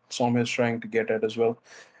think what Soumya is trying to get at as well,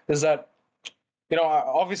 is that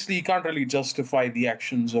obviously you can't really justify the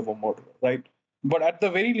actions of a murderer, right? But at the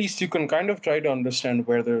very least, you can kind of try to understand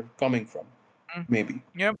where they're coming from, mm, maybe,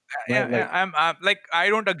 yeah, right? yeah. Like, I'm like I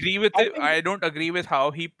don't agree with I it. think, I don't agree with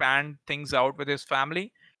how he panned things out with his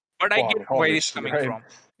family, but I get well, where he's obviously, coming right? from.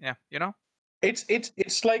 Yeah, you know.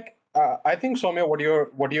 It's like I think, Soumya,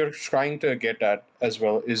 what you're trying to get at as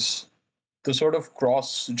well is the sort of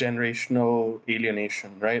cross generational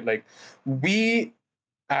alienation, right? Like, we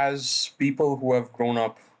as people who have grown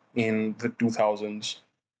up in the 2000s,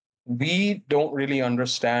 we don't really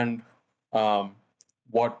understand um,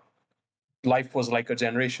 what life was like a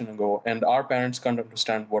generation ago, and our parents can't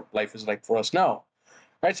understand what life is like for us now,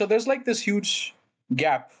 right? So there's like this huge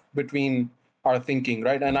gap between our thinking,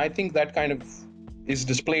 right? And I think that kind of is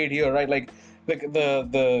displayed here, right? Like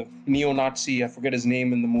the neo-Nazi, I forget his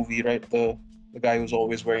name in the movie, right? The guy who's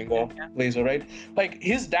always wearing a Okay, blazer, right? Like,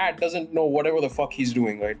 his dad doesn't know whatever the fuck he's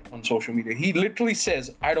doing, right, on social media. He literally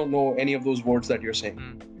says, I don't know any of those words that you're saying.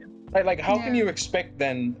 yeah. Right? Like, how can Yeah. you expect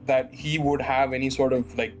then that he would have any sort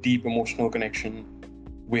of like deep emotional connection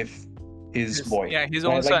with his boy? His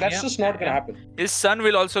own Right? Like, son. that's Yeah, just yeah, not gonna yeah. happen. His son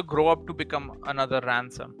will also grow up to become another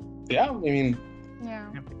Ransom. Yeah, I mean,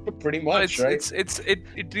 Yeah. pretty So much, right?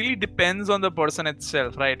 it really depends on the person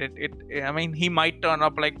itself, right? I mean, he might turn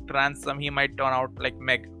up like Ransom, he might turn out like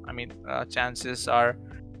Meg. I mean, chances are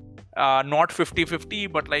not 50-50,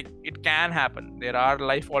 but like it can happen. There are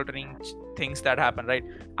life altering things that happen, right?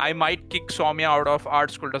 I might kick Soumya out of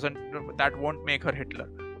art school, that won't make her Hitler,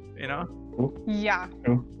 you know? Yeah.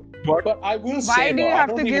 But I will Why say do though, you I have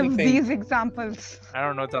don't to even give think. these examples? I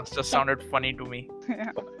don't know, that just sounded funny to me.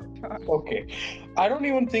 Yeah. Sure. Okay, I don't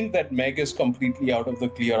even think that Meg is completely out of the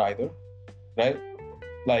clear either, right?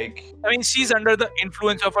 Like, I mean, she's under the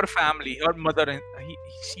influence of her family, her mother, and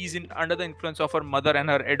she's under the influence of her mother and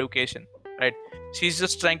her education, right? She's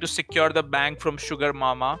just trying to secure the bank from Sugar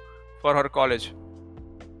Mama for her college.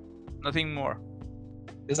 Nothing more.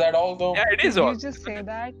 is that all though? Yeah, it is Did all. you just say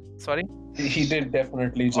that? Sorry, He did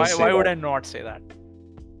definitely just why? say Why would that. I not say that?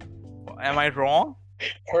 Am I wrong?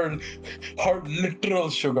 Her, her literal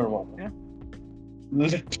sugar mama. Yeah.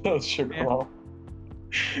 Literal sugar Yeah. mama.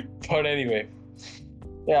 But anyway,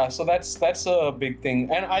 yeah. So that's a big thing,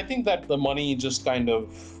 and I think that the money just kind of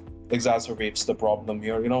exacerbates the problem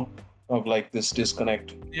here. You know, of like this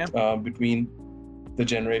disconnect Yeah. between the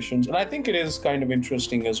generations, and I think it is kind of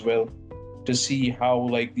interesting as well to see how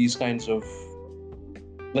like these kinds of,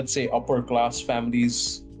 let's say, upper class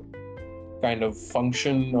families kind of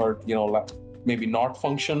function, or maybe not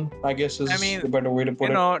function, I guess is I mean, the better way to put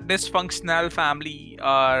it. Dysfunctional family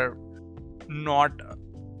are not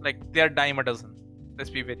like they're dime a dozen. Let's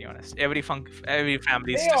be very honest. Every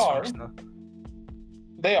family is They are. dysfunctional.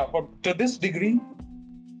 They are, but to this degree,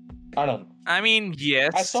 I don't know. I mean,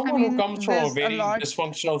 yes. As someone who comes from a There's a very lot.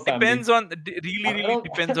 dysfunctional family, Depends on really I really don't.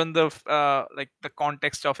 depends on the like the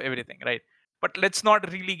context of everything, right? But let's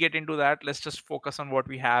not really get into that. Let's just focus on what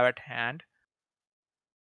we have at hand.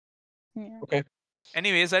 Yeah. Okay.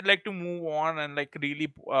 Anyways, I'd like to move on and like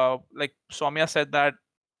really like Soumya said that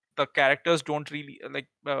the characters don't really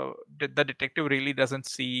the detective really doesn't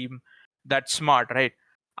seem that smart, right?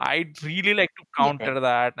 I'd really like to Yeah. counter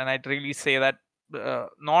that, and I'd really say that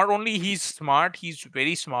not only he's smart, he's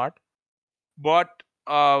very smart, but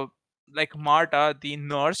like Marta, the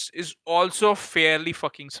nurse, is also fairly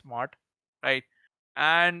fucking smart, right?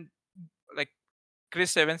 And like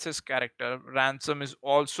Chris Evans's character Ransom is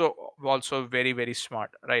also very very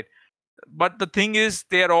smart, right? But the thing is,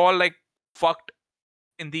 they're all like fucked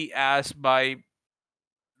in the ass by,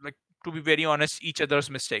 like, to be very honest, each other's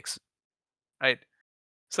mistakes, right?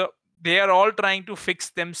 So they are all trying to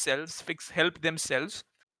help themselves,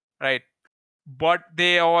 right? But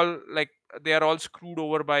they are all screwed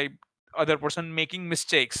over by other person making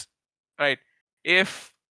mistakes, right?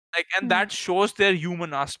 If like and Yeah. that shows their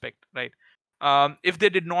human aspect, right? If they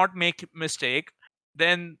did not make mistake,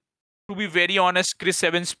 then, to be very honest, Chris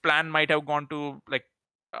Evans plan might have gone to like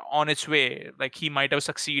on its way, like he might have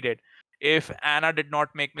succeeded. If Anna did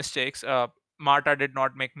not make mistakes, Marta did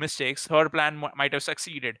not make mistakes, her plan might have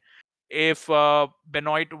succeeded. If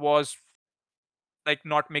Benoit was like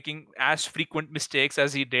not making as frequent mistakes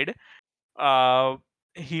as he did, uh,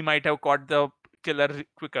 he might have caught the killer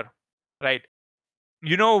quicker, right?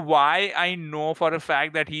 You know why I know for a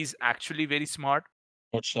fact that he's actually very smart?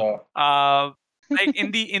 What's Uh, like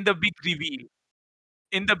in the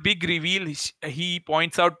big reveal, he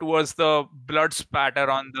points out towards the blood spatter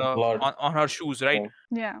on blood? on her shoes, right?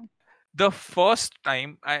 Yeah. The first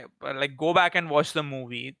time I like go back and watch the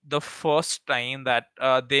movie, the first time that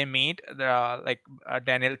they meet,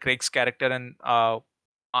 Daniel Craig's character and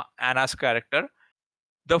Anna's character,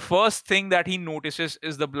 the first thing that he notices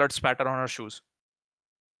is the blood spatter on her shoes.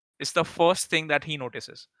 It's the first thing that he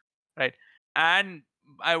notices, right? And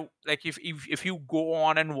I like if you go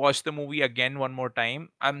on and watch the movie again one more time,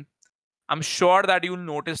 I'm sure that you'll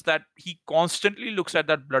notice that he constantly looks at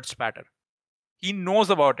that blood spatter. He knows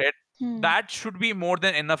about it. Hmm. That should be more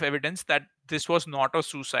than enough evidence that this was not a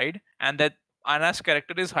suicide and that Anna's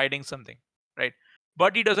character is hiding something, right?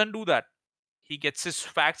 But he doesn't do that. He gets his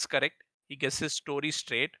facts correct. He gets his story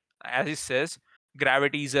straight. As he says,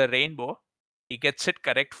 gravity is a rainbow. He gets it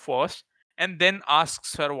correct first and then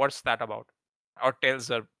asks her what's that about, or tells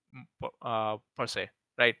her per se,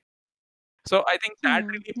 right? So I think that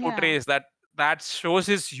really Yeah. portrays that shows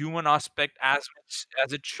his human aspect as much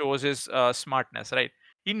as it shows his smartness, right?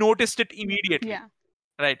 He noticed it immediately, Yeah.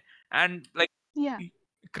 right? And like Yeah.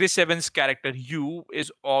 Chris Evans' character Hugh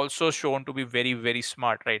is also shown to be very very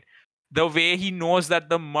smart, right? The way he knows that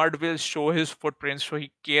the mud will show his footprints, so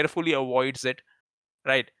he carefully avoids it,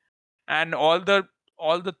 right? and all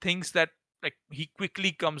the things that, like, he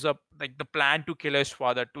quickly comes up, like the plan to kill his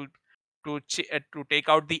father, to take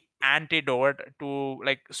out the antidote, to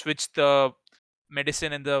like switch the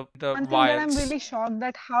medicine in the One thing that I'm vials. really shocked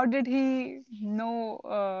that how did he know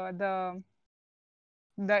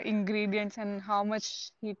the ingredients and how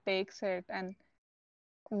much he takes it and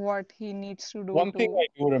what he needs to do One thing to I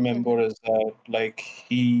do kill him. remember is that, like,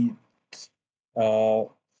 uh,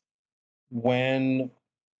 when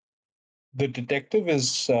the detective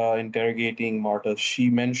is interrogating Marta, she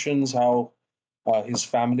mentions how his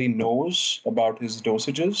family knows about his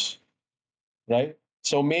dosages, right?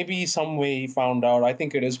 So maybe some way he found out. I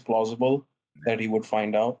think it is plausible that he would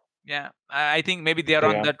find out. Yeah, I think maybe they are So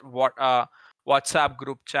on yeah, that WhatsApp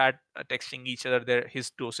group chat, texting each other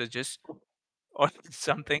his dosages or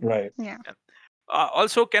something. right. Yeah. Yeah.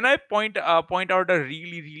 Also, can I point out a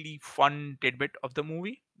really really fun tidbit of the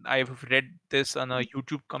movie? I've read this on a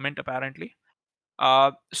YouTube comment apparently.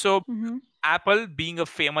 So Mm-hmm. Apple, being a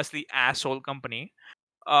famously asshole company,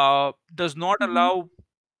 does not Mm-hmm. allow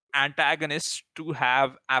antagonists to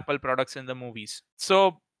have Apple products in the movies.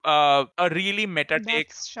 So a really meta take.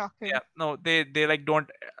 That's shocking. Yeah, no, they like don't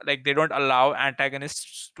allow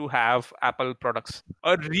antagonists to have Apple products.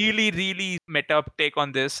 A really really meta take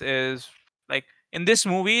on this is, like, in this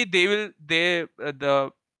movie the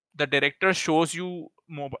director shows you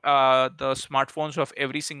the smartphones of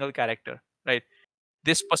every single character, right?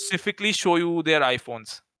 They specifically show you their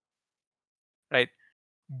iPhones, right?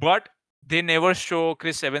 But they never show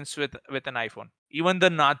Chris Evans with an iPhone. Even the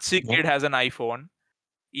Nazi Yep. kid has an iPhone.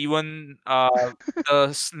 Even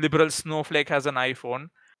the liberal snowflake has an iPhone.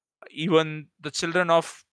 Even the children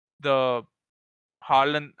of the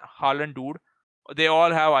Harlan dude, they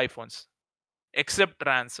all have iPhones except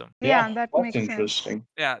Ransom. Yeah, Yeah, that that's makes sense. interesting.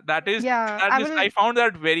 Yeah, that is Yeah, that I is will. I found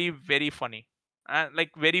that very very funny and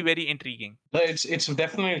like very very intriguing. But it's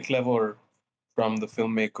definitely clever from the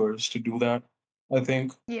filmmakers to do that. I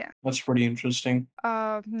think Yeah. that's pretty interesting.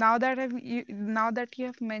 Now that you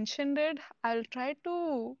have mentioned it, I'll try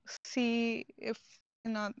to see if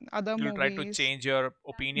in other You'll try to movies change your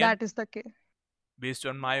opinion that is the case. based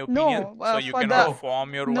on my opinion, No, so you for cannot the Oh,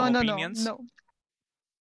 form your own no, no, no, opinions. no.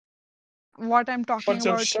 What I'm talking but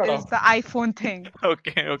about shut is up. the iPhone thing.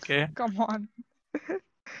 Okay, okay. Come on.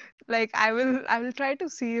 Like I will try to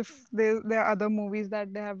see if there are other movies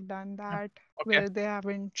that they have done Yeah, that okay. where they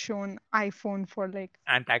haven't shown iPhone for like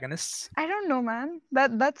Antagonists. I don't know, man.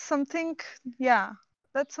 That's something, yeah.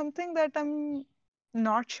 That's something that I'm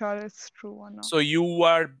not sure it's true or not. So you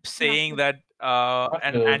are You have saying to. that I have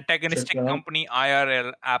an to check antagonistic that out. company,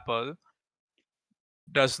 IRL Apple,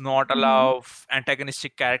 does not Mm-hmm. allow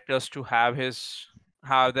antagonistic characters to have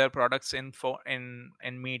their products in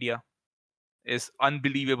media is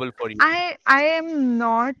unbelievable for you. I am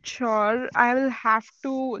not sure. I will have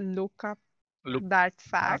to look up Look, that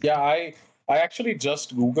fact. Yeah, I actually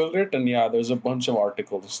just googled it, and yeah, there's a bunch of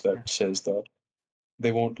articles yeah, that says that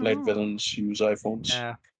they won't let Oh. villains use iPhones,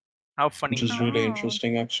 yeah. How which funny. is really Oh.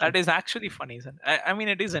 interesting, actually. That is actually funny, isn't it? I mean,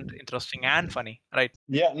 it isn't interesting and funny, right?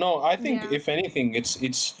 Yeah, no, I think Yeah. if anything,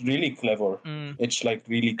 it's really clever. Mm. It's like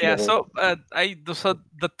really Yeah. clever. So so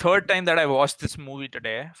the third time that I watched this movie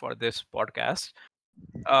today for this podcast,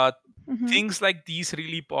 uh, Mm-hmm. things like these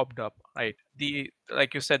really popped up, right? The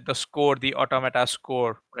Like you said, the score, the automata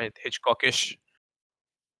score, right? Hitchcockish,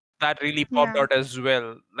 that really popped Yeah. out as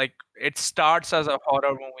well. Like, it starts as a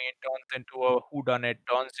horror movie, it turns into a whodunit,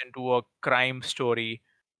 turns into a crime story,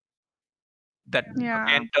 that Yeah.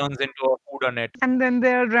 again turns into a whodunit. And then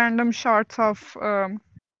there are random shots of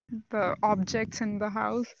the objects in the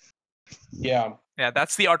house. Yeah, Yeah,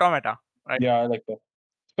 that's the automata, right? yeah, I like that.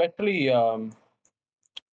 Especially,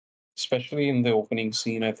 especially in the opening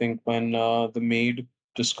scene, I think when the maid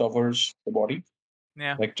discovers the body,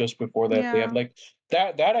 Yeah, like just before that, they have Yeah. like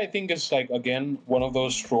that. I think is like again one of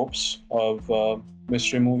those tropes of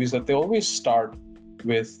mystery movies that they always start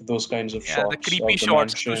with those kinds of yeah, the shots creepy of the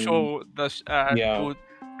shots to mansion. show Yeah.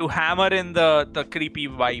 to hammer in the creepy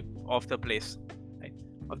vibe of the place, right?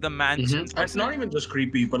 Of the mansion per It's se. not even just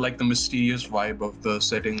creepy, but like the mysterious vibe of the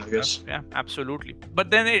setting, I guess. Yeah, absolutely. But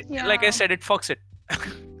then like I Yeah. said, it fucks it.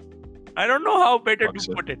 I don't know how better to Fucks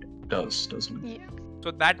it. put it. Does, doesn't it? Yeah.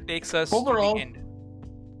 So that takes us to the Overall, end.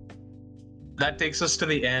 that takes us to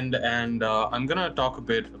the end, and I'm gonna talk a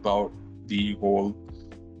bit about the whole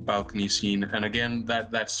balcony scene. And again,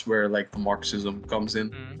 that's where like the Marxism comes in,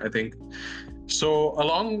 Mm. I think. So,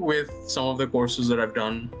 along with some of the courses that I've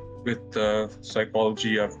done with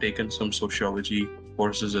psychology, I've taken some sociology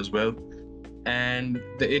courses as well, and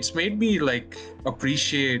it's made me like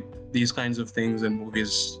appreciate these kinds of things in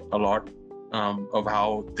movies a lot. of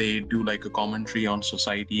how they do like a commentary on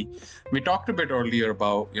society. We talked a bit earlier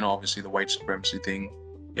about, obviously the white supremacy thing,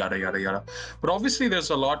 yada yada yada. But obviously there's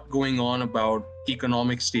a lot going on about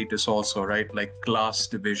economic status also, right? Like class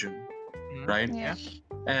division, right? Yeah.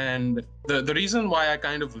 And the reason why I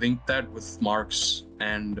kind of linked that with Marx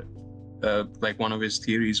and like one of his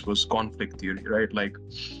theories was conflict theory, right? Like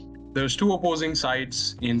there's two opposing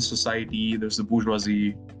sides in society. There's the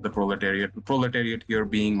bourgeoisie, the proletariat. The proletariat here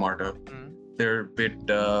being Marta. They're a bit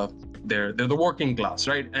they're the working class,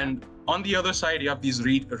 right? And on the other side, you have these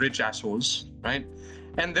rich assholes, right?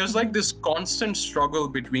 And there's like this constant struggle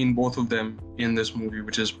between both of them in this movie,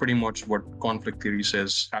 which is pretty much what conflict theory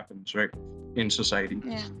says happens, right, in society.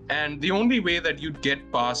 Yeah. And the only way that you'd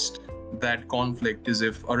get past that conflict is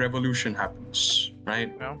if a revolution happens,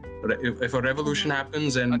 right? Yeah. If a revolution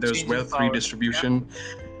happens and A there's change in wealth power. redistribution,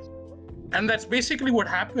 and that's basically what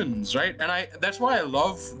happens, right? And that's why I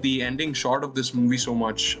love the ending shot of this movie so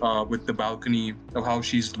much, with the balcony of how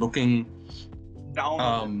she's looking Down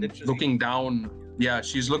on them, literally. looking down. Yeah,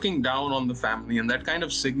 she's looking down on the family, and that kind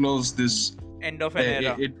of signals this End of an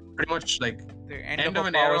era. it pretty much like The end of a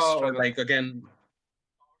an power era, or struggle. like again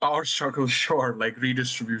power struggle, sure, like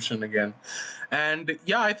redistribution again. And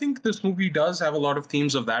yeah, I think this movie does have a lot of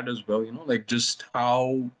themes of that as well, like just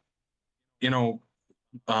how, you know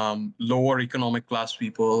lower economic class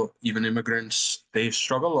people, even immigrants, they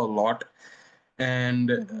struggle a lot.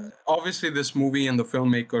 And obviously this movie and the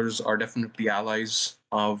filmmakers are definitely allies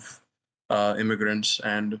of immigrants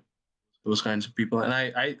and those kinds of people. And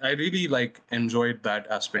I really like enjoyed that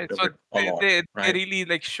aspect of So it a lot, they right? really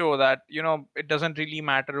like show that it doesn't really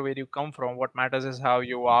matter where you come from. What matters is how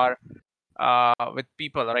you are with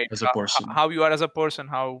people, right? As a person. How you are as a person,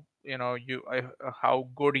 how how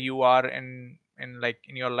good you are in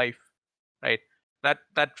your life, right? That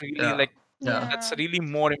really Yeah. Yeah. that's really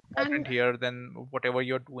more And important here than whatever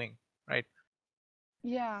you're doing, right?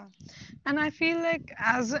 yeah, and I feel like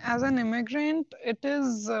as an immigrant, it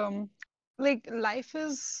is like life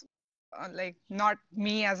is like not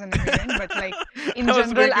me as an immigrant, but like in I was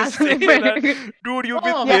general going to as an say that, immigrant. dude, you've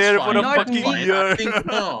No, been Yeah, that's there for fine. a not That's fucking me. fine. I year. think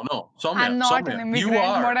no, I'm Soumya, not an Soumya, you immigrant.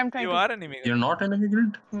 What are. I'm trying You to, are an immigrant. You're not an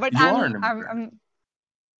immigrant. but You are an I'm immigrant.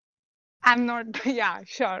 I'm not. Yeah,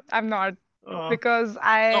 sure, I'm not Uh, because No,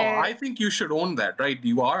 I I think you should own that, right?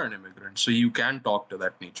 You are an immigrant, so you can talk to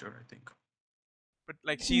that nature, I think. but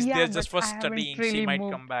like she's yeah, there but just for I haven't studying. She really might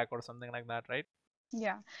moved. come back or something like that, right?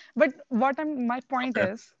 Yeah, but my point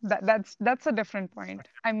Okay. is that that's a different point.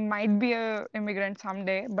 I might be a immigrant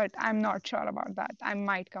someday, but I'm not sure about that. I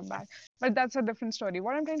might come back, but that's a different story.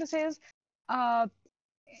 What I'm trying to say is, uh,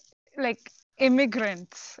 like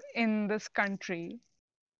immigrants in this country,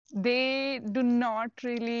 they do not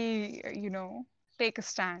really, take a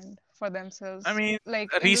stand for I themselves. mean, Like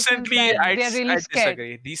in the sense recently that they're really I'd scared.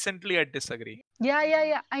 disagree. Recently, I'd disagree.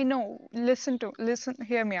 Yeah. I know. Listen,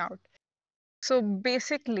 hear me out. So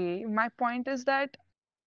basically, my point is that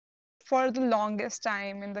for the longest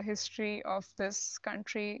time in the history of this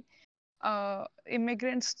country,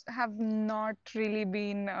 immigrants have not really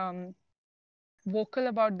been vocal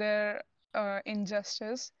about their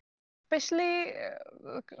injustice, especially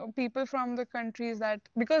people from the countries that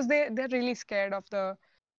because they're really scared of the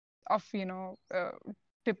of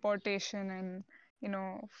deportation and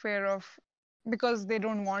fear of because they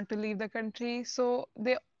don't want to leave the country. So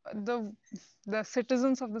the the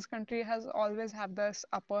citizens of this country has always have this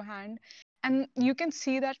upper hand, and you can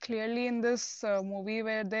see that clearly in this movie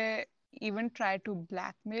where they even try to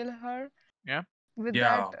blackmail her Yeah, with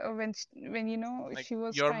that Yeah. when like she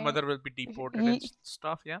was your trying. mother will be deported and Ye-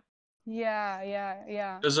 stuff. Yeah,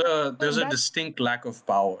 yeah. There's So a that distinct lack of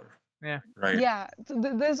power, yeah. right? yeah, so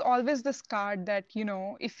there's always this card that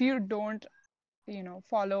if you don't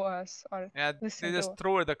follow us or Yeah, they listen just to.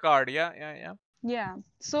 throw the card. Yeah. Yeah,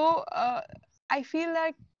 so I feel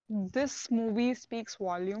like this movie speaks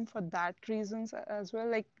volume for that reasons as well,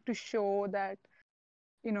 like to show that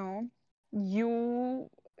you know you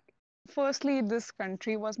firstly this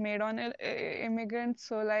country was made on immigrants,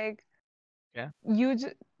 so like Yeah.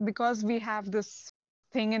 because we have this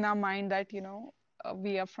thing in our mind that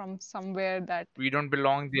we are from somewhere that We don't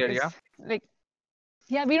belong there. is Yeah. like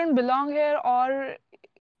yeah, we don't belong here, or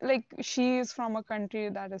like she is from a country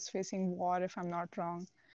that is facing war, if I'm not wrong.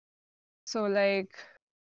 So like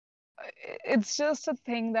it's just a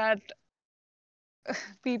thing that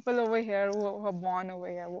people over here who are born over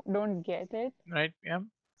here don't get it. Right. Yeah.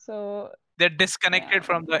 So They're yeah, disconnected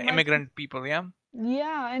from the my immigrant people. Yeah.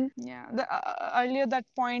 yeah, and yeah, earlier that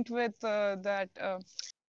point with that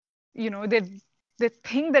they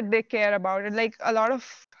think that they care about it, like a lot of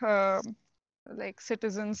like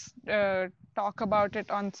citizens talk about it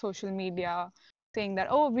on social media, saying that,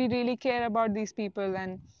 oh, we really care about these people,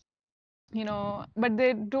 and but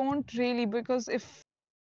they don't really, because if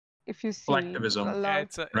you see a Collectivism, Yeah, lot.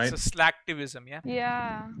 it's right? a slacktivism. Yeah,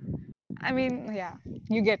 Yeah, I mean, yeah,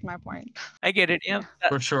 you get my point. I get it. Yeah, Yeah.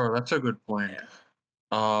 For sure, that's a good point. yeah.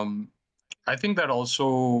 Um, I think that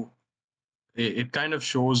also it kind of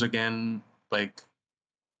shows again, like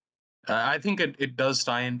I think it does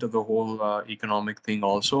tie into the whole economic thing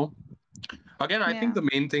also. Again, I think Yeah. the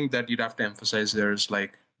main thing that you'd have to emphasize there is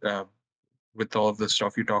like with all of the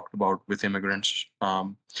stuff you talked about with immigrants,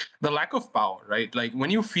 the lack of power, right? Like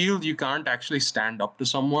when you feel you can't actually stand up to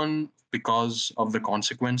someone because of the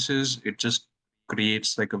consequences, it just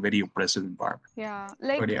creates like a very oppressive environment. Yeah, But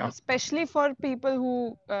like yeah. especially for people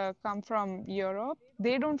who come from Europe,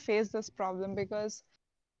 they don't face this problem because,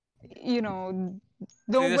 you know,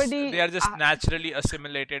 They nobody, are just naturally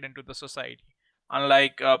assimilated into the society,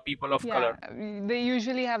 unlike people of color. yeah, they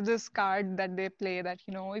usually have this card that they play that,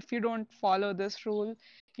 if you don't follow this rule,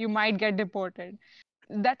 you might get deported.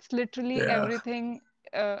 That's literally Yeah. everything.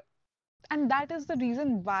 And that is the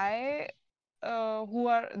reason why who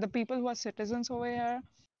are the people who are citizens over here,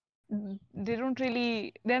 they're not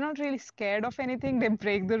really scared of anything. They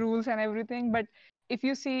break the rules and everything, but if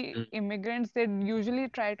you see Mm. immigrants, they usually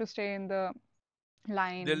try to stay in the They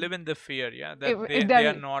line. live in the fear, yeah, that If they are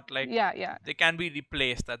they're, not like yeah, yeah, they can be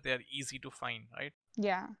replaced, that they are easy to find, right?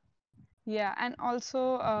 yeah, yeah. And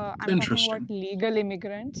also I'm talking about Interesting. legal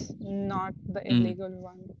immigrants, not the Mm. illegal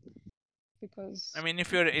one, I because mean,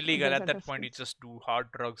 if you're illegal there's at a that point, you difference. just do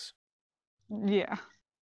hard drugs. Yeah.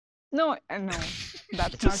 No, no,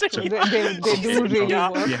 that's Just not such true. a They Okay. do really yeah.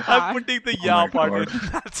 work Yeah. I'm hard. putting the Oh my part in.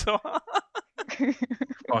 god. That's all.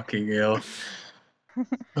 Fucking hell.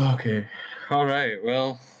 Okay. All right.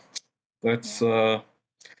 Well, that's Yeah.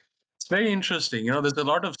 it's very interesting. There's a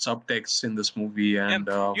lot of subtext in this movie, Yeah. and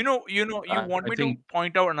You want I me to think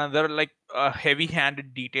point out another like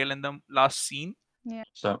heavy-handed detail in the last scene. Yeah.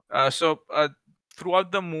 so. So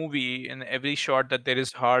throughout the movie, in every shot that there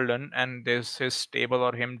is Harlan and there's his table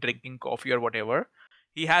or him drinking coffee or whatever,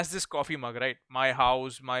 he has this coffee mug, right? My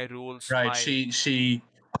house, my rules, Right. my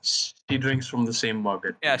She drinks from the same mug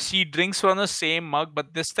at the yeah. end. She drinks from the same mug,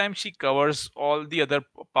 but this time she covers all the other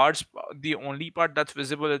parts. The only part that's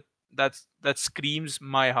visible that screams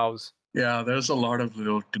my house. Yeah, there's a lot of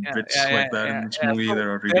little Yeah, yeah, tidbits yeah, like that in yeah, this yeah. movie that So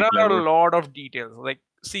are there really are a clever. lot of details. Like,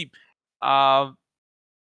 see, uh,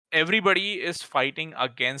 everybody is fighting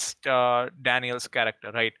against Daniel's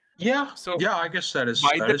character, right? Yeah, So yeah, I guess by that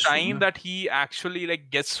the is true. time Yeah. that he actually like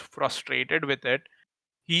gets frustrated with it,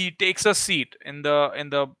 he takes a seat in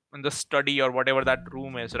the study or whatever that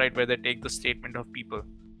room is, right, where they take the statement of people.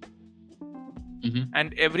 Hmm.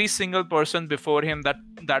 And every single person before him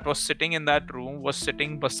that was sitting in that room was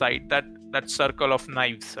sitting beside that circle of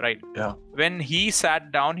knives, right? Yeah. When he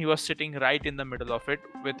sat down, he was sitting right in the middle of it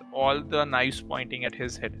with all the knives pointing at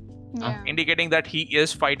his head, Huh? Yeah. indicating that he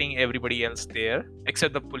is fighting everybody else there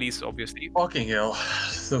except the police, obviously. Fucking hell,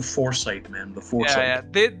 the foresight, man, the Yeah, foresight.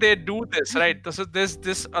 yeah, they do this, right? So there's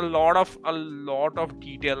this a lot of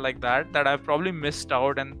detail like that I've probably missed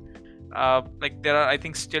out, and like there are, I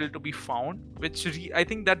think, still to be found, which I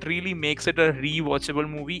think that really makes it a rewatchable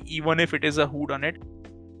movie, even if it is a whodunit,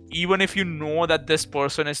 even if you know that this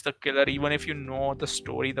person is the killer, even if you know the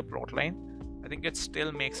story, the plot line. I think it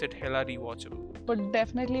still makes it hella rewatchable. Would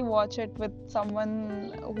definitely watch it with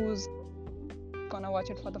someone who's gonna watch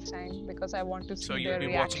it for the first time, because I want to So see you'll their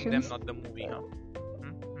be watching them, reactions. not the movie, huh?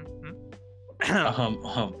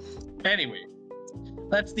 Hmm? Anyway,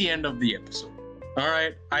 that's the end of the episode. All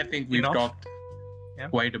right, I think we've Enough. talked Yeah.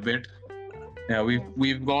 quite a bit. Yeah, we've Yeah.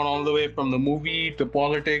 we've gone all the way from the movie to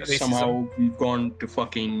politics. Racism. Somehow we've gone to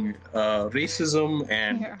fucking racism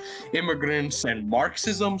and Yeah. immigrants and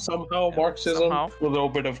Marxism. Somehow Yeah, Marxism somehow. with a little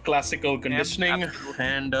bit of classical conditioning, absolutely.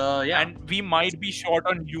 and yeah, And we might be short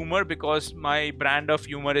on humor because my brand of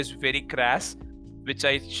humor is very crass, which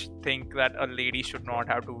I think that a lady should not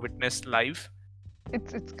have to witness live.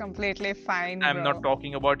 It's completely fine, I'm bro. not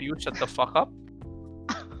talking about you. Shut the fuck up.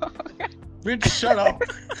 bitch, shut up.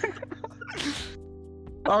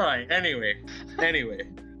 All right. Anyway,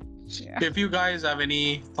 Yeah. if you guys have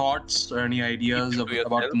any thoughts or any ideas Keep them to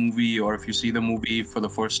about the yourself. movie, or if you see the movie for the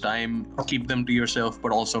first time, keep them to yourself,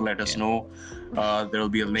 but also let us Yeah. know. There will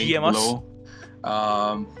be a link DM us. below.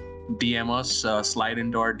 DM us, slide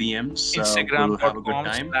into our DMs. We'll have a good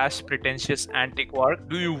time. Instagram.com/pretentious antiquark.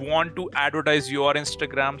 Do you want to advertise your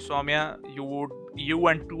Instagram, Soumya? You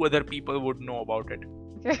and two other people would know about it.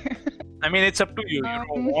 Okay. I mean, it's up to you. You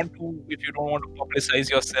don't want to, if you don't want to publicize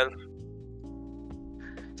yourself.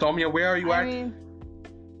 Soumya, where are you I at? mean,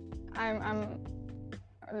 I'm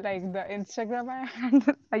like the Instagram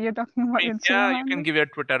handle. Are you talking about Yeah, Instagram you handle? can give your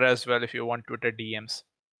Twitter as well if you want Twitter DMs.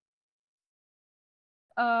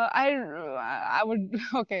 I would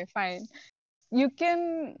okay, fine. You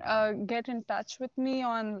can get in touch with me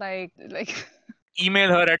on like Email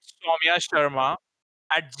her at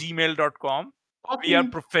soumyasharma@gmail.com. We are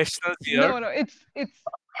Fucking professionals here. no, it's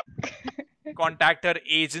Contact her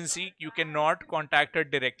agency. You cannot contact her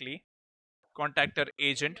directly. Contact her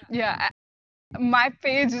agent. yeah. My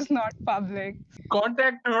page is not public.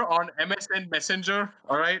 contact her on MSN Messenger.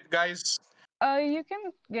 All right, guys. You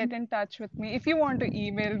can get in touch with me if you want to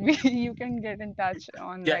email me. You can get in touch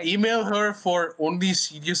on Yeah, like email her for only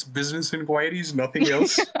serious business inquiries, nothing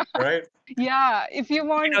else. All right. yeah. If you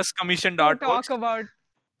want Feed us commissioned to artworks. talk about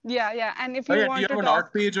yeah, and if Oh you yeah, do you want to have an talk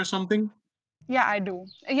art page or something? yeah, I do.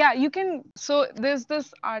 Yeah, you can. So there's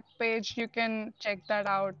this art page. You can check that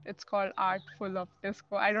out. It's called Art Full of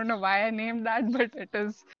Disco. I don't know why I named that, but it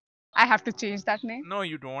is. I have to change that name. No,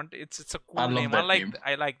 you don't. It's a I cool love name. I that like name.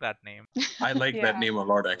 I like that name. I like that Yeah. name a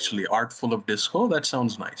lot, actually. Artful of Disco. That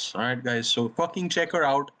sounds nice. All right, guys. So fucking check her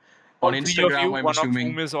out on All three of you, Instagram. I'm one of assuming.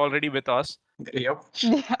 whom is already with us. Yep.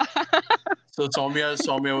 Yeah. So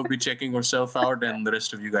Soumya will be checking herself out, and the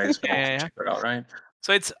rest of you guys can also Yeah. check her out, right?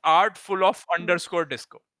 So it's art full of underscore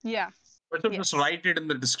disco. Yeah. But so Yes. just write it in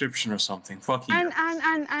the description or something. Fuck you. And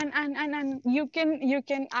you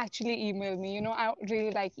can actually email me. You know, I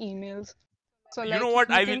really like emails. So You know like what?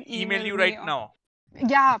 you I will can email you me right on, now.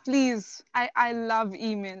 yeah, please. I love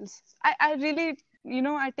emails. I really,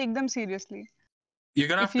 I take them seriously. You're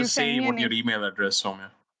gonna If have to you send say me what an your email address, Soumya.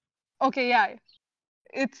 okay, yeah,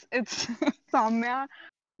 it's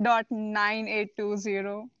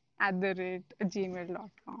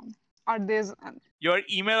soumya.9820@gmail.com. Or there's Your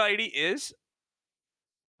email ID is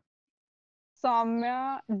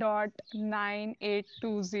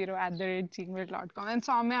soumya.9820@gmail.com. And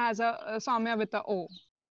Soumya has a Soumya with a O.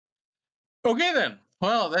 Okay then.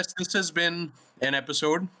 Well, this has been an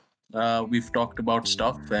episode. We've talked about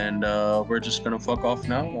stuff, and we're just gonna fuck off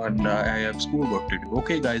now. And I have schoolwork to do.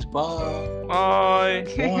 Okay, guys. Bye. bye.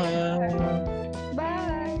 Okay. Bye.